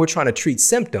 Again, we're trying to treat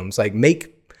symptoms,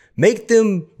 make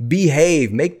them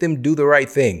behave, make them do the right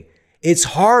thing. It's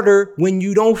harder when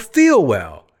you don't feel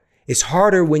well. It's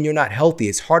harder when you're not healthy.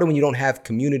 It's harder when you don't have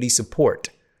community support.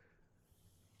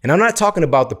 And I'm not talking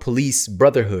about the police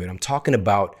brotherhood. I'm talking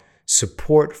about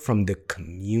support from the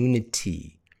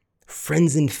community,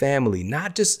 friends and family,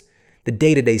 not just the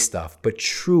day-to-day stuff, but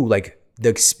true, the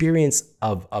experience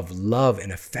of love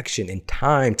and affection and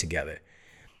time together.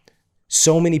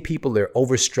 So many people are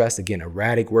overstressed, again,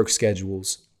 erratic work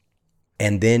schedules.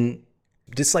 And then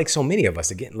just like so many of us,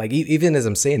 again, even as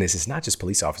I'm saying this, it's not just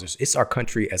police officers, it's our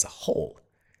country as a whole.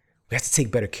 We have to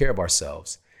take better care of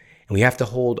ourselves, and we have to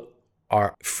hold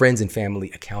our friends and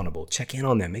family accountable. Check in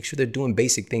on them, make sure they're doing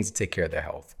basic things to take care of their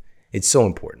health. It's so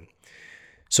important.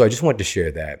 So I just wanted to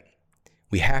share that.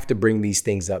 We have to bring these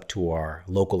things up to our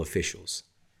local officials.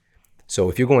 So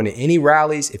if you're going to any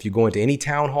rallies, if you're going to any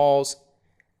town halls,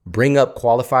 bring up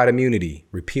qualified immunity,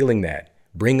 repealing that.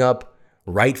 Bring up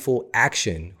rightful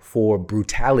action for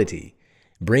brutality.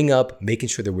 Bring up making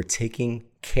sure that we're taking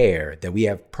care, that we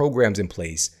have programs in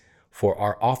place for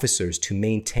our officers to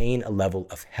maintain a level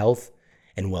of health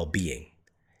and well-being.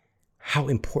 How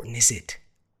important is it?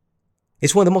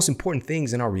 It's one of the most important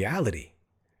things in our reality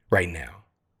right now.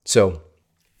 So,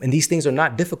 and these things are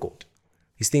not difficult.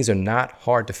 These things are not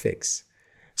hard to fix.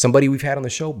 Somebody we've had on the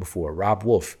show before, Rob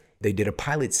Wolf, they did a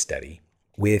pilot study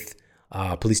with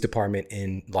a police department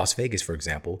in Las Vegas, for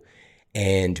example,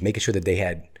 and making sure that they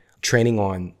had training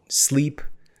on sleep,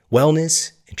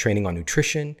 wellness, and training on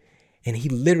nutrition. And he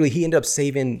ended up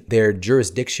saving their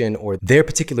jurisdiction or their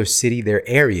particular city, their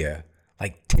area,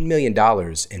 like $10 million in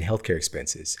healthcare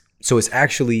expenses. So it's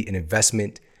actually an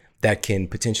investment that can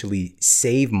potentially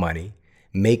save money,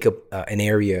 make an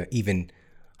area even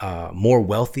more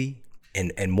wealthy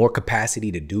and more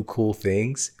capacity to do cool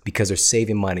things because they're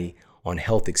saving money on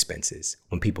health expenses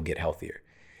when people get healthier.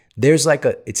 There's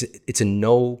it's a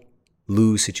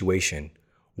no-lose situation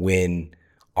when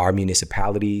our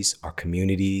municipalities, our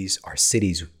communities, our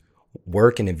cities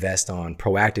work and invest on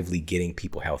proactively getting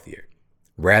people healthier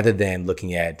rather than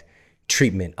looking at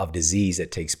treatment of disease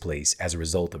that takes place as a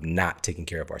result of not taking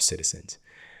care of our citizens.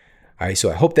 All right, so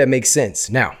I hope that makes sense.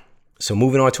 Now, so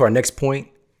moving on to our next point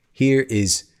here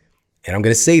is, and I'm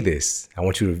going to say this, I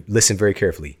want you to listen very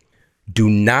carefully. Do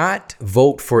not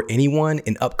vote for anyone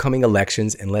in upcoming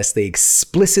elections unless they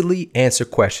explicitly answer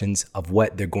questions of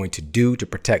what they're going to do to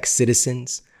protect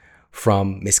citizens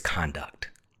from misconduct.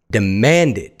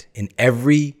 Demand it in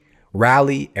every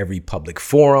rally, every public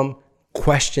forum.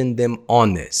 Question them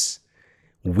on this.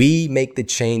 We make the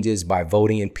changes by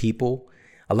voting in people.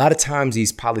 A lot of times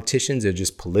these politicians are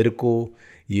just political,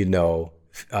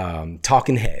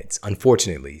 talking heads,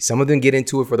 unfortunately. Some of them get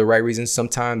into it for the right reasons.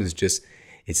 Sometimes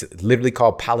it's literally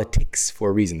called politics for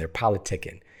a reason. They're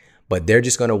politicking, but they're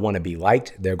just going to want to be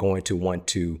liked. They're going to want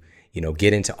to,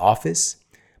 get into office.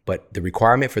 But the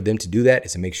requirement for them to do that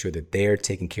is to make sure that they're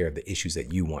taking care of the issues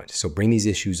that you want. So bring these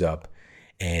issues up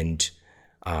and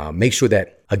make sure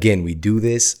that, again, we do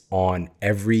this on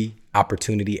every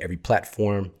opportunity, every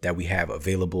platform that we have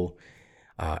available,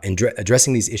 and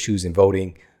addressing these issues and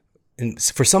voting. And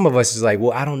for some of us, it's like,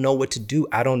 well, I don't know what to do.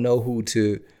 I don't know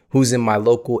who's in my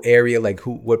local area,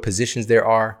 what positions there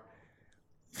are.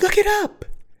 Look it up.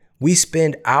 We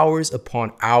spend hours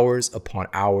upon hours upon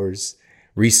hours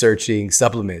researching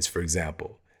supplements, for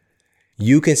example.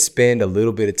 You can spend a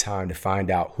little bit of time to find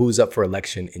out who's up for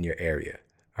election in your area.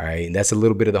 All right. And that's a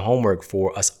little bit of the homework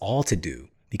for us all to do,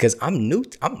 because I'm new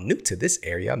to this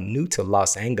area. I'm new to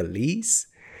Los Angeles.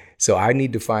 So I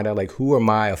need to find out, like, who are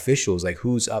my officials, like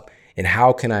who's up, and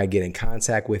how can I get in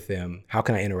contact with them? How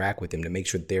can I interact with them to make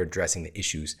sure that they're addressing the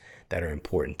issues that are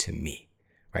important to me,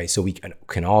 right? So we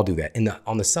can all do that. And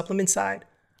on the supplement side,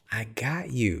 I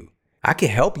got you. I can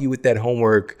help you with that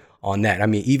homework on that. I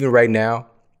mean, even right now,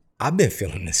 I've been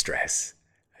feeling the stress,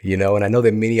 and I know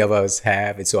that many of us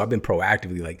have. And so I've been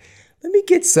proactively like, let me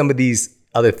get some of these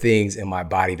other things in my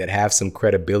body that have some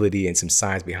credibility and some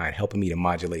science behind helping me to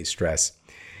modulate stress.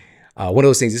 One of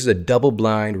those things, this is a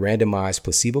double-blind, randomized,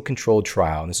 placebo-controlled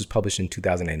trial, and this was published in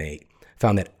 2008,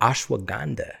 found that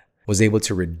ashwagandha was able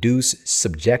to reduce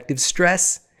subjective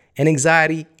stress and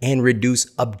anxiety and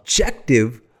reduce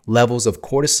objective levels of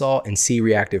cortisol and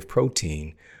C-reactive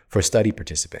protein for study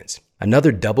participants.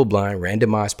 Another double-blind,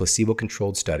 randomized,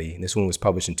 placebo-controlled study, and this one was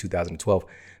published in 2012,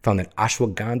 found that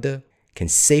ashwagandha can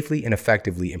safely and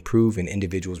effectively improve in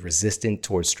individuals resistant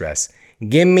towards stress.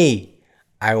 Give me.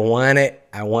 I want it.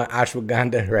 I want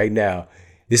ashwagandha right now.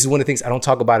 This is one of the things I don't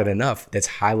talk about it enough that's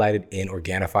highlighted in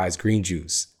Organifi's green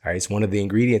juice. All right, it's one of the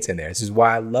ingredients in there. This is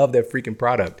why I love that freaking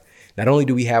product. Not only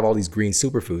do we have all these green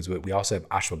superfoods, but we also have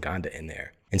ashwagandha in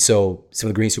there. And so some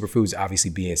of the green superfoods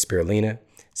obviously being spirulina,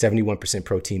 71%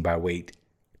 protein by weight,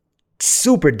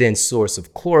 super dense source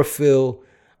of chlorophyll,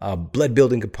 blood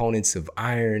building components of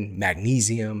iron,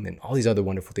 magnesium, and all these other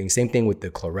wonderful things. Same thing with the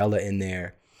chlorella in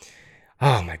there.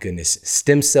 Oh my goodness.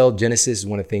 Stem cell genesis is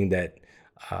one of the things that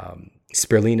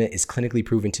spirulina is clinically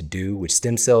proven to do, which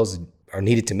stem cells are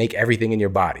needed to make everything in your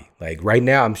body. Like right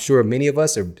now, I'm sure many of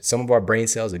us, or some of our brain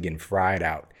cells are getting fried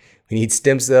out. We need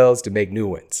stem cells to make new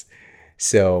ones.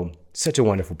 So such a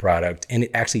wonderful product, and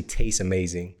it actually tastes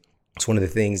amazing. It's one of the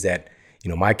things that,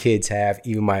 my kids have,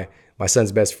 even my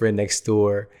son's best friend next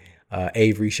door,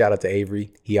 Avery, shout out to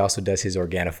Avery. He also does his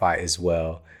Organifi as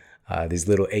well. These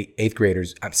little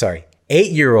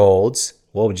 8-year-olds,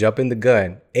 whoa, jumping the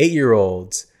gun,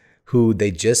 8-year-olds who they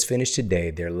just finished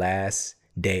today, their last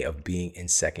day of being in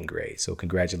second grade. So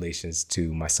congratulations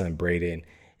to my son, Braden,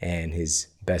 and his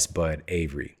best bud,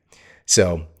 Avery.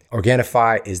 So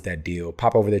Organifi is that deal.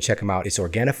 Pop over there, check them out. It's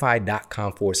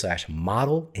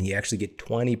Organifi.com/model, and you actually get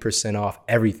 20% off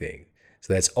everything.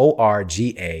 So that's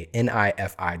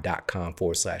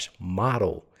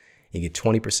ORGANIFI.com/model. You get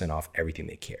 20% off everything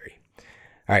they carry.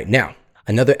 All right, now,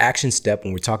 another action step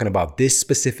when we're talking about this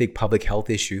specific public health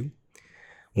issue,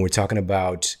 when we're talking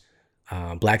about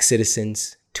Black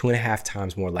citizens 2.5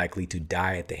 times more likely to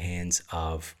die at the hands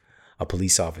of a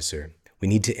police officer, we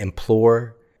need to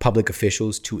implore public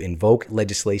officials to invoke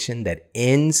legislation that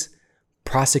ends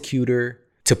prosecutor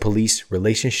to police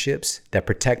relationships that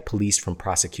protect police from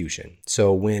prosecution.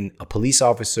 So when a police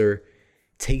officer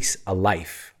takes a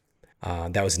life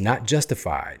that was not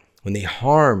justified, when they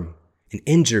harm and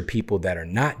injure people that are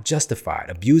not justified,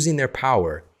 abusing their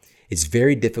power, it's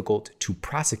very difficult to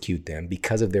prosecute them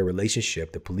because of their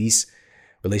relationship, the police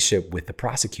relationship with the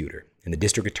prosecutor in the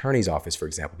district attorney's office, for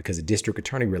example, because the district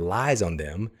attorney relies on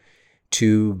them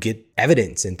to get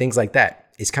evidence and things like that.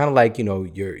 It's kind of like,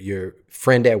 your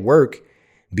friend at work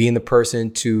being the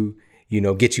person to,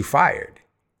 get you fired.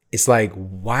 It's like,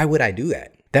 why would I do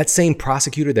that? That same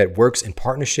prosecutor that works in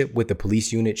partnership with the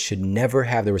police unit should never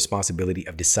have the responsibility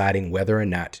of deciding whether or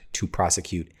not to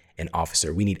prosecute an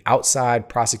officer. We need outside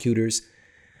prosecutors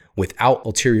without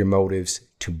ulterior motives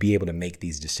to be able to make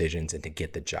these decisions and to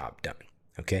get the job done.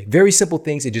 Okay. Very simple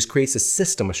things. It just creates a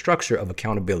system, a structure of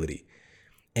accountability.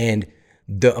 And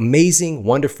the amazing,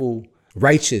 wonderful,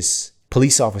 righteous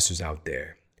police officers out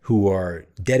there who are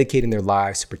dedicating their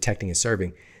lives to protecting and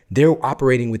serving, they're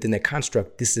operating within that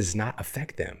construct. This does not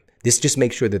affect them. This just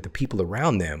makes sure that the people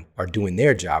around them are doing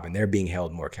their job and they're being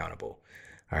held more accountable.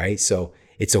 All right. So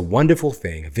it's a wonderful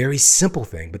thing, a very simple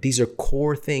thing, but these are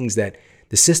core things that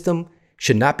the system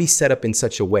should not be set up in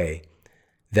such a way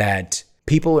that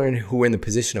people who are in the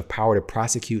position of power to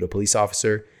prosecute a police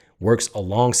officer works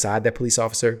alongside that police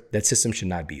officer. That system should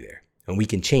not be there, and we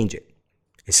can change it.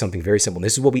 It's something very simple. And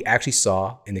this is what we actually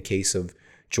saw in the case of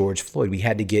George Floyd. We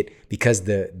had to get, because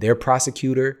their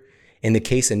prosecutor in the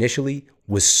case initially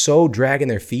was so dragging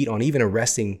their feet on even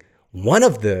arresting one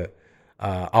of the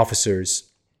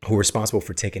officers who were responsible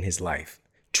for taking his life,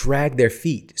 dragged their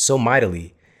feet so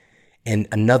mightily, and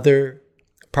another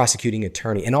prosecuting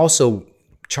attorney, and also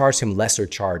charged him lesser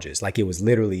charges, like it was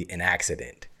literally an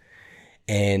accident.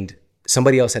 And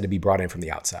somebody else had to be brought in from the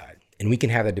outside. And we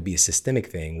can have that to be a systemic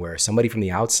thing where somebody from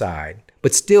the outside,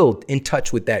 but still in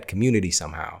touch with that community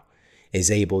somehow,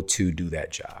 is able to do that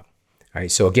job. All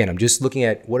right. So again, I'm just looking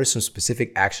at what are some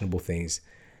specific actionable things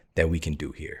that we can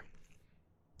do here.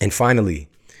 And finally,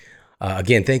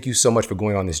 again, thank you so much for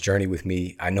going on this journey with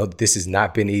me. I know that this has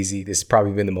not been easy. This has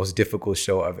probably been the most difficult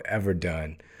show I've ever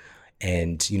done.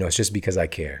 And, it's just because I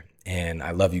care. And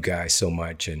I love you guys so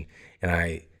much. And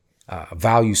I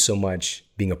value so much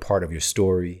being a part of your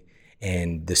story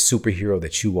and the superhero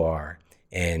that you are.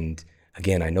 And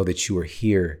again, I know that you are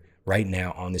here right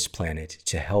now on this planet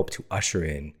to help to usher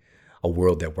in a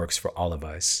world that works for all of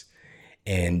us.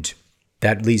 And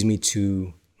that leads me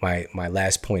to my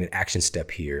last point and action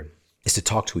step here is to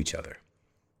talk to each other.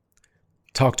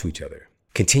 Talk to each other.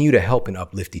 Continue to help and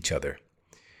uplift each other.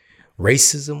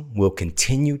 Racism will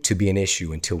continue to be an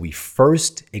issue until we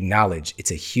first acknowledge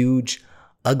it's a huge,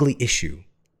 ugly issue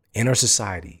in our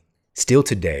society still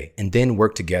today, and then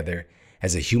work together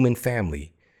as a human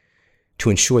family to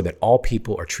ensure that all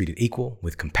people are treated equal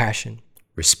with compassion,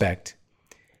 respect,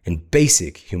 and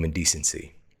basic human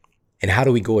decency. And how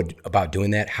do we go about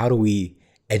doing that? How do we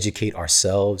educate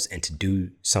ourselves and to do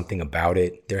something about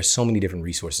it? There are so many different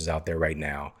resources out there right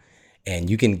now, and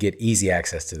you can get easy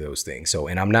access to those things. So,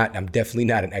 and I'm definitely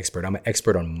not an expert. I'm an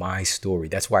expert on my story.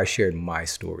 That's why I shared my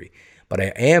story. But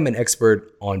I am an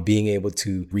expert on being able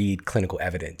to read clinical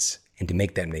evidence and to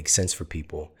make that make sense for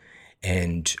people.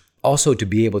 And also to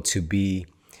be able to be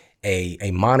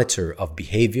a monitor of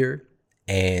behavior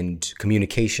and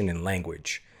communication and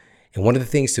language. And one of the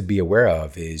things to be aware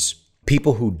of is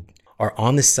people who are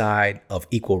on the side of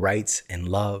equal rights and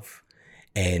love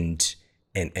and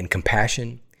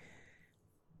compassion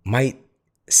might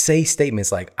say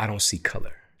statements like, I don't see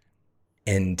color.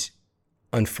 And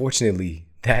unfortunately,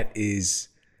 it's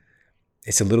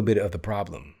a little bit of the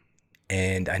problem.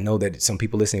 And I know that some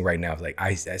people listening right now,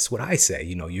 that's what I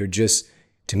say.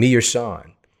 To me, you're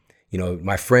Sean.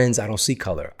 My friends, I don't see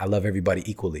color. I love everybody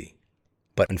equally.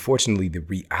 But unfortunately, the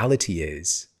reality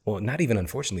is, well, not even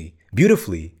unfortunately,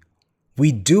 beautifully,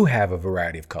 we do have a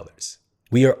variety of colors.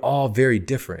 We are all very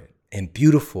different and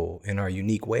beautiful in our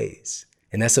unique ways.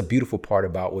 And that's a beautiful part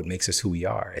about what makes us who we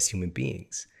are as human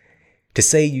beings. To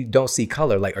say you don't see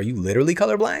color, are you literally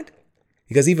colorblind?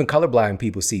 Because even colorblind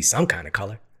people see some kind of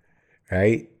color,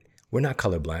 right? We're not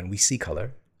colorblind. We see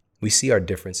color. We see our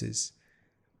differences.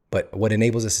 But what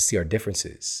enables us to see our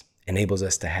differences enables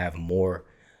us to have more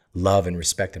love and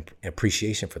respect and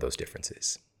appreciation for those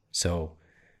differences. So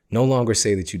no longer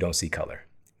say that you don't see color,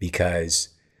 because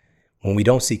when we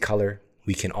don't see color,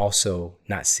 we can also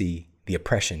not see the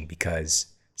oppression because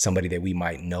somebody that we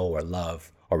might know or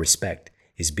love or respect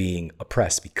is being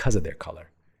oppressed because of their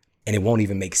color. And it won't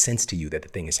even make sense to you that the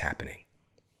thing is happening.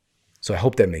 So I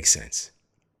hope that makes sense.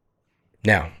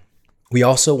 Now, we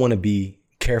also want to be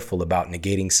careful about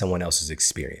negating someone else's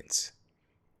experience.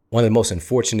 One of the most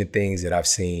unfortunate things that I've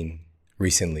seen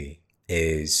recently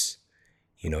is,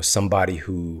 somebody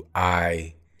who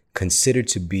I consider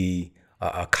to be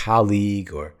a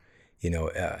colleague or,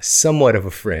 somewhat of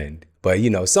a friend. But,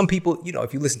 some people,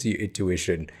 if you listen to your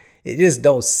intuition, it just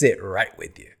don't sit right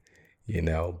with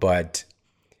you, But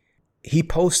he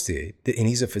posted, and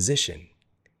he's a physician.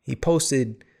 He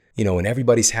posted, and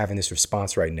everybody's having this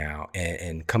response right now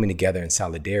and coming together in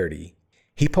solidarity.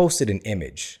 He posted an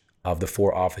image of the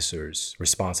 4 officers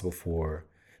responsible for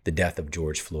the death of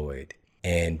George Floyd.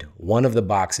 And one of the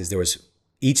boxes, there was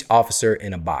each officer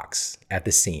in a box at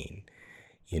the scene,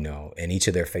 and each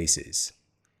of their faces.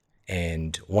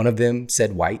 And one of them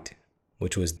said white,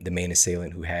 which was the main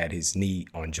assailant who had his knee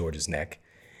on George's neck.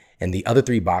 And the other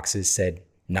 3 boxes said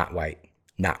not white,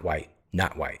 not white,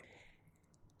 not white.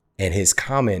 And his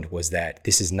comment was that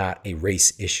this is not a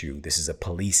race issue. This is a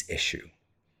police issue.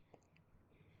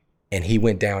 And he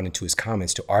went down into his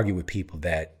comments to argue with people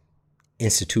that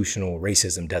institutional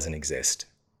racism doesn't exist.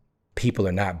 People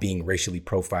are not being racially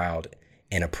profiled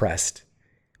and oppressed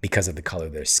because of the color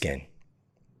of their skin.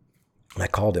 And I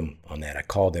called him on that. I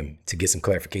called him to get some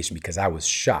clarification because I was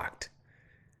shocked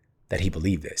that he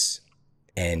believed this.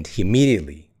 And he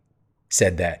immediately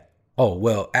said that, oh,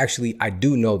 well, actually, I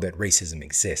do know that racism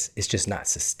exists. It's just not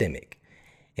systemic.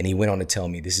 And he went on to tell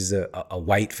me this is a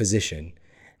white physician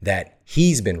that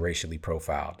he's been racially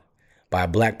profiled by a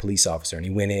Black police officer. And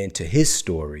he went into his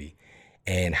story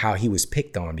and how he was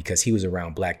picked on because he was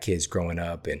around Black kids growing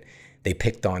up and they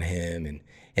picked on him.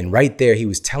 And right there, he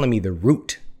was telling me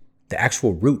the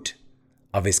actual root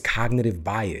of his cognitive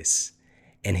bias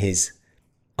and his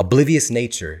oblivious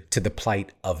nature to the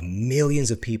plight of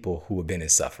millions of people who have been in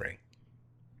suffering.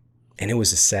 And it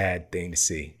was a sad thing to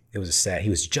see. He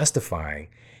was justifying.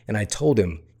 And I told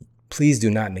him, please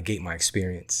do not negate my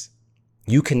experience.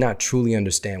 You cannot truly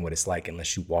understand what it's like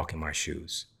unless you walk in my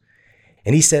shoes.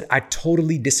 And he said, I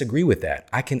totally disagree with that.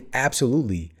 I can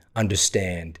absolutely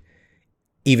understand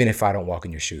even if I don't walk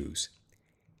in your shoes.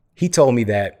 He told me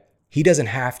that he doesn't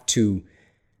have to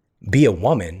be a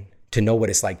woman to know what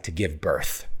it's like to give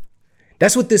birth.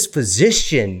 That's what this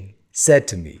physician said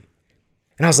to me.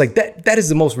 And I was like, that is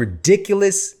the most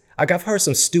ridiculous. Like, I've heard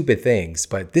some stupid things,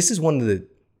 but this is one of the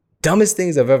dumbest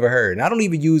things I've ever heard. And I don't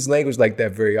even use language like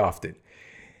that very often.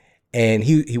 And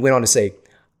he went on to say,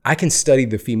 I can study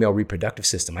the female reproductive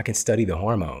system. I can study the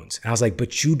hormones. And I was like,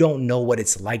 but you don't know what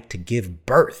it's like to give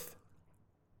birth.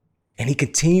 And he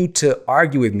continued to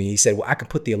argue with me. He said, well, I can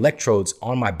put the electrodes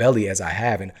on my belly as I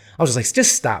have. And I was just like,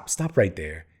 just stop right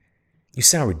there. You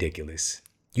sound ridiculous.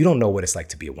 You don't know what it's like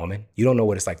to be a woman. You don't know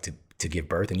what it's like to give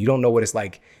birth. And you don't know what it's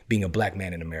like being a black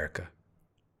man in America.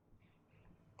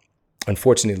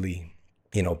 Unfortunately,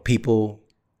 people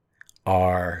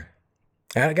are,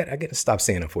 I got to stop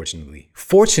saying unfortunately.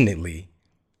 Fortunately,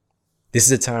 this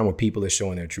is a time where people are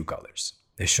showing their true colors.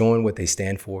 They're showing what they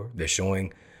stand for. They're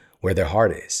showing where their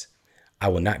heart is. I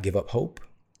will not give up hope.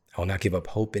 I will not give up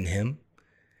hope in him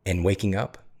and waking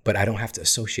up, but I don't have to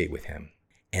associate with him.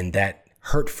 And that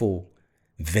hurtful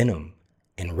venom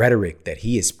and rhetoric that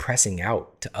he is pressing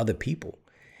out to other people.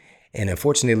 And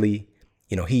unfortunately,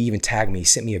 he even tagged me,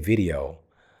 sent me a video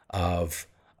of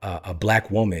a black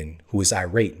woman who was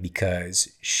irate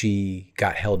because she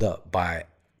got held up by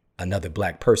another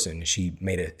black person. She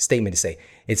made a statement to say,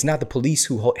 it's not the police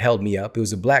who held me up, it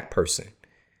was a black person.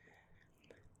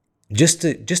 Just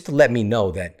to let me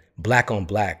know that black on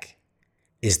black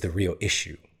is the real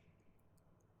issue.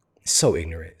 So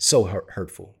ignorant, so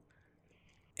hurtful.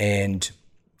 And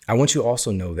I want you to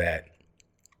also know that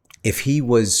if he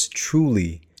was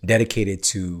truly dedicated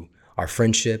to our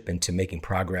friendship and to making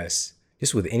progress,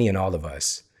 just with any and all of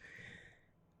us,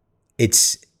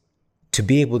 it's to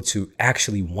be able to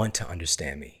actually want to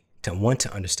understand me, to want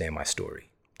to understand my story,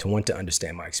 to want to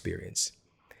understand my experience.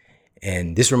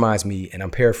 And this reminds me, and I'm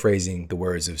paraphrasing the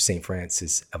words of St.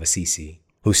 Francis of Assisi,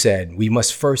 who said, we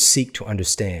must first seek to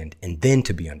understand and then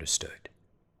to be understood.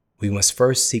 We must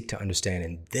first seek to understand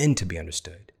and then to be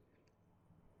understood.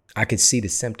 I could see the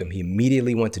symptom. He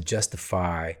immediately wanted to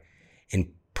justify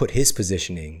and put his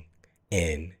positioning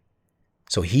in.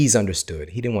 So he's understood.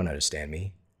 He didn't want to understand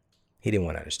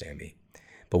me.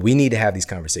 But we need to have these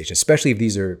conversations, especially if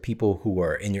these are people who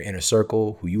are in your inner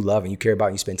circle, who you love and you care about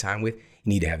and you spend time with. You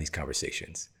need to have these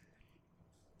conversations.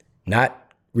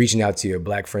 Not reaching out to your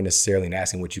black friend necessarily and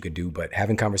asking what you could do, but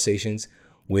having conversations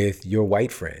with your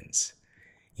white friends,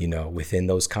 within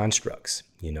those constructs,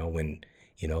 when,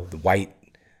 the white,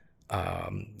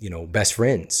 best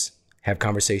friends have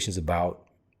conversations about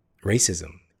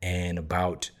racism and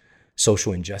about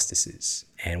social injustices.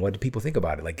 And what do people think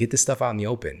about it? Like, get this stuff out in the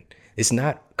open. It's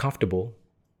not comfortable.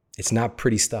 It's not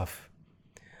pretty stuff,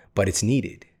 but it's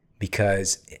needed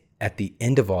because at the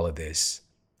end of all of this,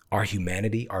 our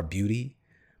humanity, our beauty,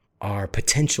 our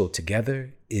potential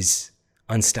together is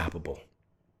unstoppable.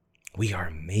 We are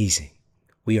amazing.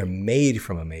 We are made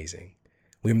from amazing.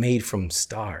 We're made from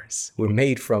stars. We're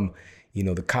made from,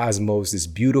 the cosmos, this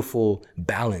beautiful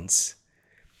balance,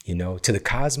 to the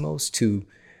cosmos, to,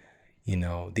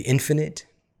 the infinite.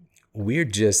 We're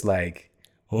just like,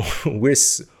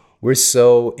 we're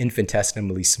so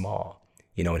infinitesimally small,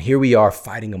 and here we are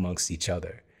fighting amongst each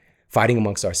other, fighting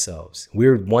amongst ourselves.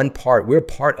 We're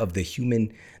part of the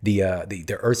human,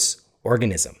 the Earth's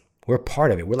organism. We're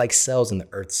part of it. We're like cells in the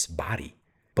Earth's body.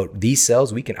 But these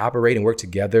cells, we can operate and work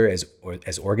together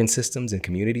as organ systems and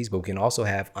communities, but we can also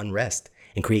have unrest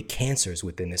and create cancers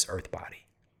within this Earth body.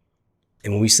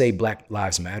 And when we say Black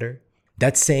Lives Matter,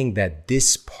 that's saying that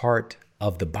this part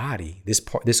of the body,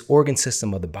 this organ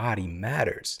system of the body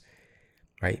matters,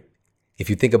 right? If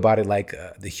you think about it like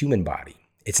the human body,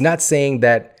 it's not saying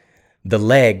that the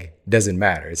leg doesn't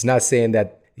matter. It's not saying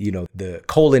that, the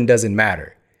colon doesn't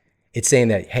matter. It's saying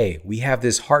that, hey, we have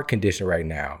this heart condition right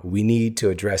now. We need to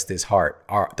address this heart.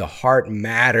 The heart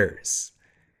matters.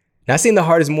 Not saying the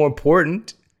heart is more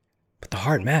important, but the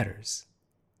heart matters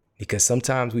because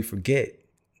sometimes we forget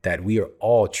that we are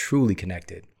all truly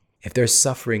connected. If there's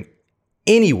suffering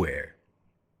anywhere,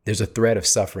 there's a thread of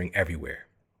suffering everywhere.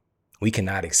 We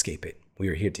cannot escape it. We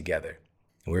are here together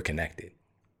and we're connected.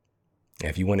 And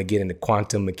if you want to get into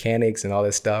quantum mechanics and all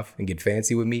that stuff and get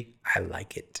fancy with me, I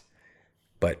like it.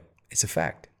 But it's a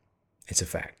fact. It's a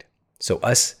fact. So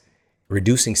us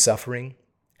reducing suffering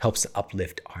helps to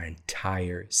uplift our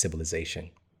entire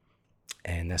civilization.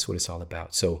 And that's what it's all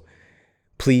about. So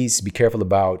please be careful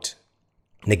about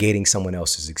negating someone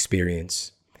else's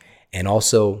experience. And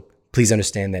also Please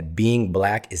understand that being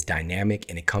Black is dynamic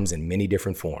and it comes in many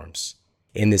different forms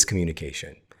in this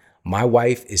communication. My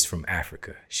wife is from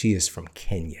Africa. She is from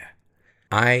Kenya.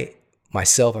 I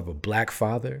myself have a Black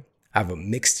father. I have a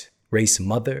mixed race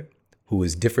mother who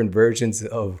is different versions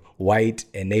of white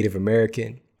and Native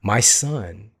American. My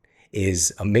son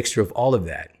is a mixture of all of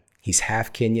that. He's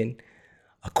half Kenyan,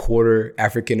 a quarter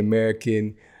African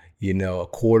American, a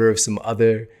quarter of some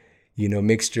other,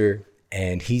 mixture.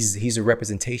 And he's a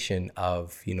representation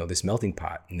of, this melting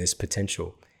pot and this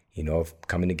potential, of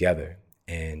coming together.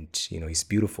 And, he's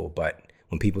beautiful. But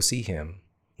when people see him,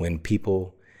 when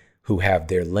people who have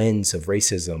their lens of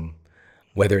racism,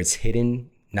 whether it's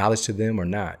hidden knowledge to them or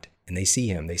not, and they see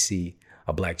him, they see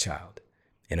a Black child.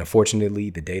 And unfortunately,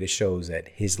 the data shows that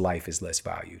his life is less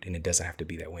valued, and it doesn't have to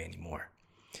be that way anymore.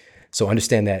 So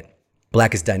understand that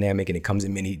Black is dynamic and it comes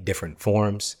in many different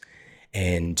forms.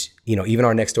 And, even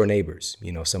our next door neighbors,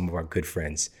 some of our good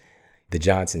friends, the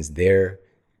Johnsons, their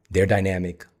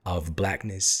dynamic of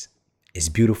Blackness is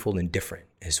beautiful and different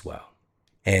as well.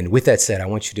 And with that said, I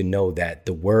want you to know that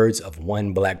the words of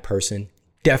one Black person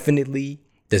definitely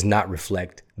does not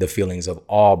reflect the feelings of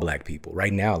all Black people.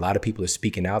 Right now, a lot of people are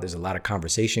speaking out. There's a lot of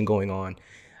conversation going on.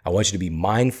 I want you to be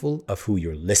mindful of who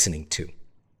you're listening to.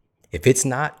 If it's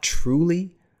not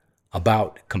truly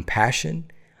about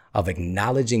compassion, of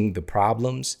acknowledging the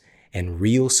problems and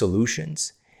real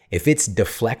solutions, if it's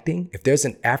deflecting, if there's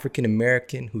an African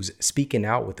American who's speaking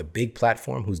out with a big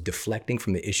platform, who's deflecting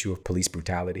from the issue of police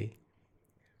brutality,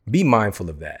 be mindful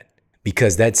of that.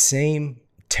 Because that same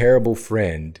terrible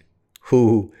friend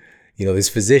who, this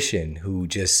physician who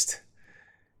just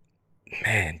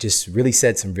really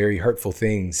said some very hurtful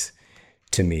things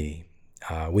to me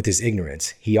with his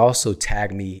ignorance, he also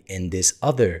tagged me in this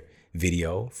other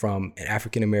video from an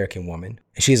African American woman.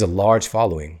 And she has a large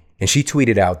following. And she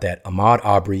tweeted out that Ahmaud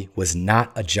Arbery was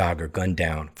not a jogger gunned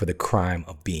down for the crime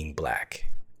of being Black.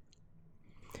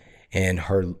 And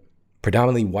her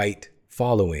predominantly white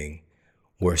following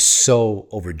were so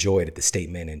overjoyed at the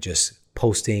statement and just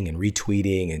posting and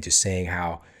retweeting and just saying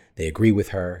how they agree with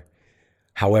her.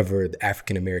 However, the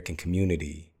African American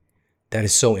community, that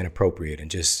is so inappropriate and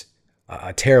just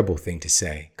a terrible thing to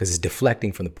say, because it's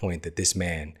deflecting from the point that this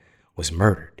man was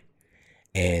murdered.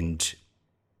 And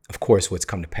of course, what's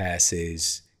come to pass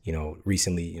is,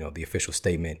 recently, the official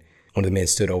statement, one of the men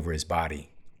stood over his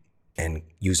body and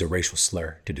used a racial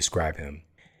slur to describe him.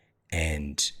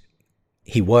 And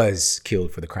he was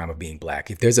killed for the crime of being Black.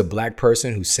 If there's a Black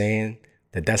person who's saying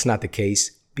that that's not the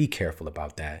case, be careful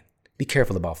about that. Be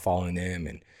careful about following them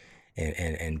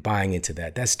and buying into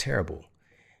that. That's terrible,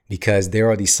 because there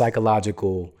are these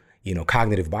psychological,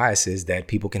 cognitive biases that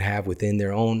people can have within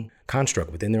their own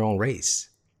construct, within their own race.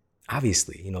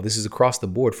 Obviously, this is across the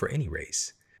board for any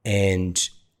race. And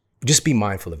just be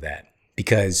mindful of that,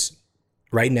 because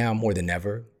right now, more than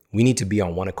ever, we need to be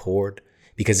on one accord,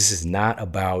 because this is not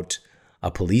about a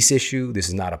police issue. This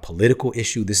is not a political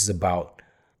issue. This is about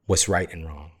what's right and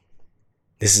wrong.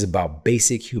 This is about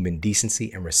basic human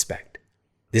decency and respect.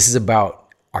 This is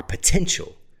about our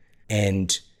potential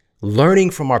and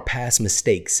learning from our past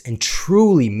mistakes and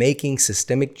truly making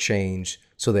systemic change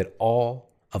so that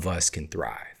all of us can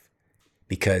thrive.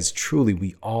 Because truly,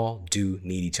 we all do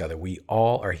need each other. We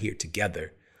all are here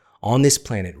together on this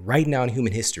planet right now in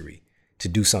human history to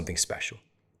do something special.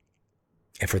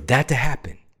 And for that to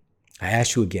happen, I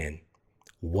ask you again,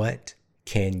 what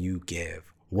can you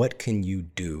give? What can you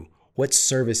do? What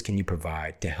service can you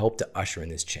provide to help to usher in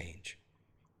this change?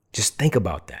 Just think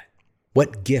about that.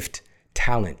 What gift,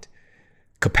 talent,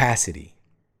 capacity,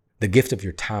 the gift of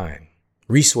your time,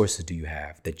 resources do you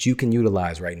have that you can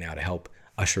utilize right now to help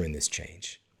usher in this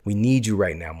change? We need you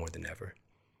right now more than ever.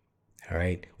 All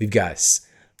right. We've got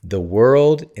the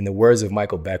world, in the words of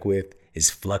Michael Beckwith,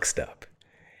 is fluxed up.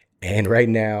 And right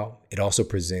now, it also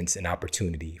presents an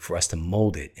opportunity for us to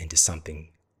mold it into something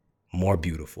more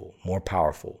beautiful, more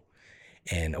powerful,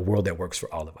 and a world that works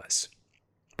for all of us.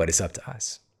 But it's up to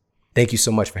us. Thank you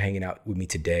so much for hanging out with me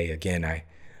today. Again, I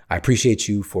appreciate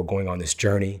you for going on this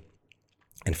journey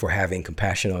and for having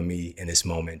compassion on me in this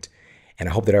moment. And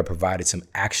I hope that I provided some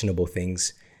actionable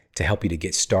things to help you to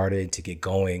get started, to get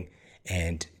going,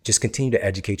 and just continue to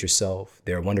educate yourself.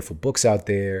 There are wonderful books out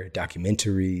there,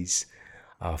 documentaries,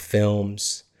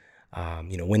 films.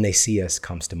 When They See Us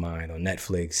comes to mind on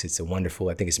Netflix. It's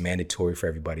I think it's mandatory for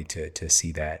everybody to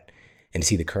see that and to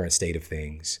see the current state of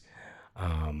things.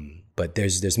 But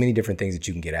there's many different things that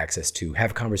you can get access to.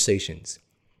 Have conversations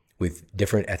with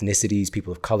different ethnicities,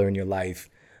 people of color in your life.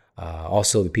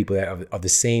 Also the people that are of the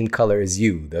same color as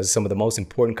you. Those are some of the most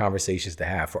important conversations to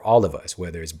have for all of us,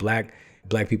 whether it's black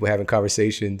people having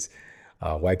conversations,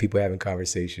 white people having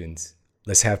conversations.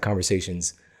 Let's have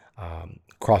conversations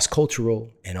cross-cultural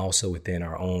and also within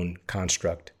our own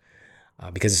construct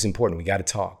because it's important. We got to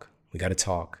talk. We got to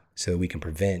talk so that we can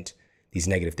prevent these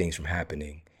negative things from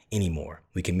happening anymore.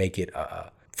 We can make it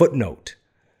a footnote,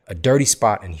 a dirty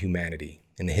spot in humanity,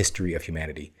 in the history of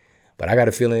humanity. But I got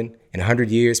a feeling in 100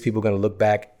 years, people are going to look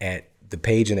back at the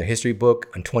page in their history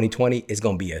book in 2020. It's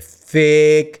going to be a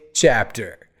thick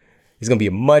chapter. It's going to be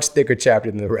a much thicker chapter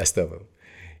than the rest of them.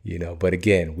 But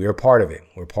again, we're a part of it.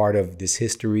 We're part of this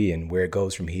history and where it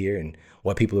goes from here and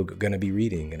what people are going to be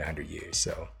reading in 100 years.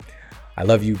 So I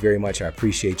love you very much. I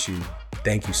appreciate you.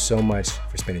 Thank you so much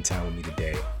for spending time with me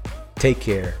today. Take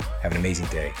care. Have an amazing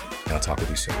day. And I'll talk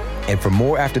with you soon. And for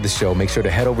more after the show, make sure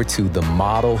to head over to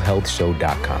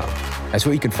themodelhealthshow.com. That's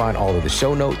where you can find all of the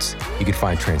show notes. You can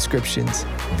find transcriptions,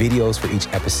 videos for each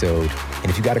episode.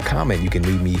 And if you got a comment, you can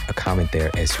leave me a comment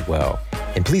there as well.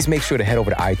 And please make sure to head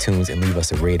over to iTunes and leave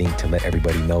us a rating to let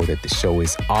everybody know that the show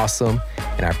is awesome.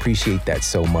 And I appreciate that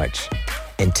so much.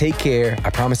 And take care. I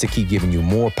promise to keep giving you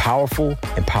more powerful,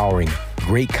 empowering,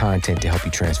 great content to help you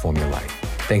transform your life.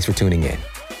 Thanks for tuning in.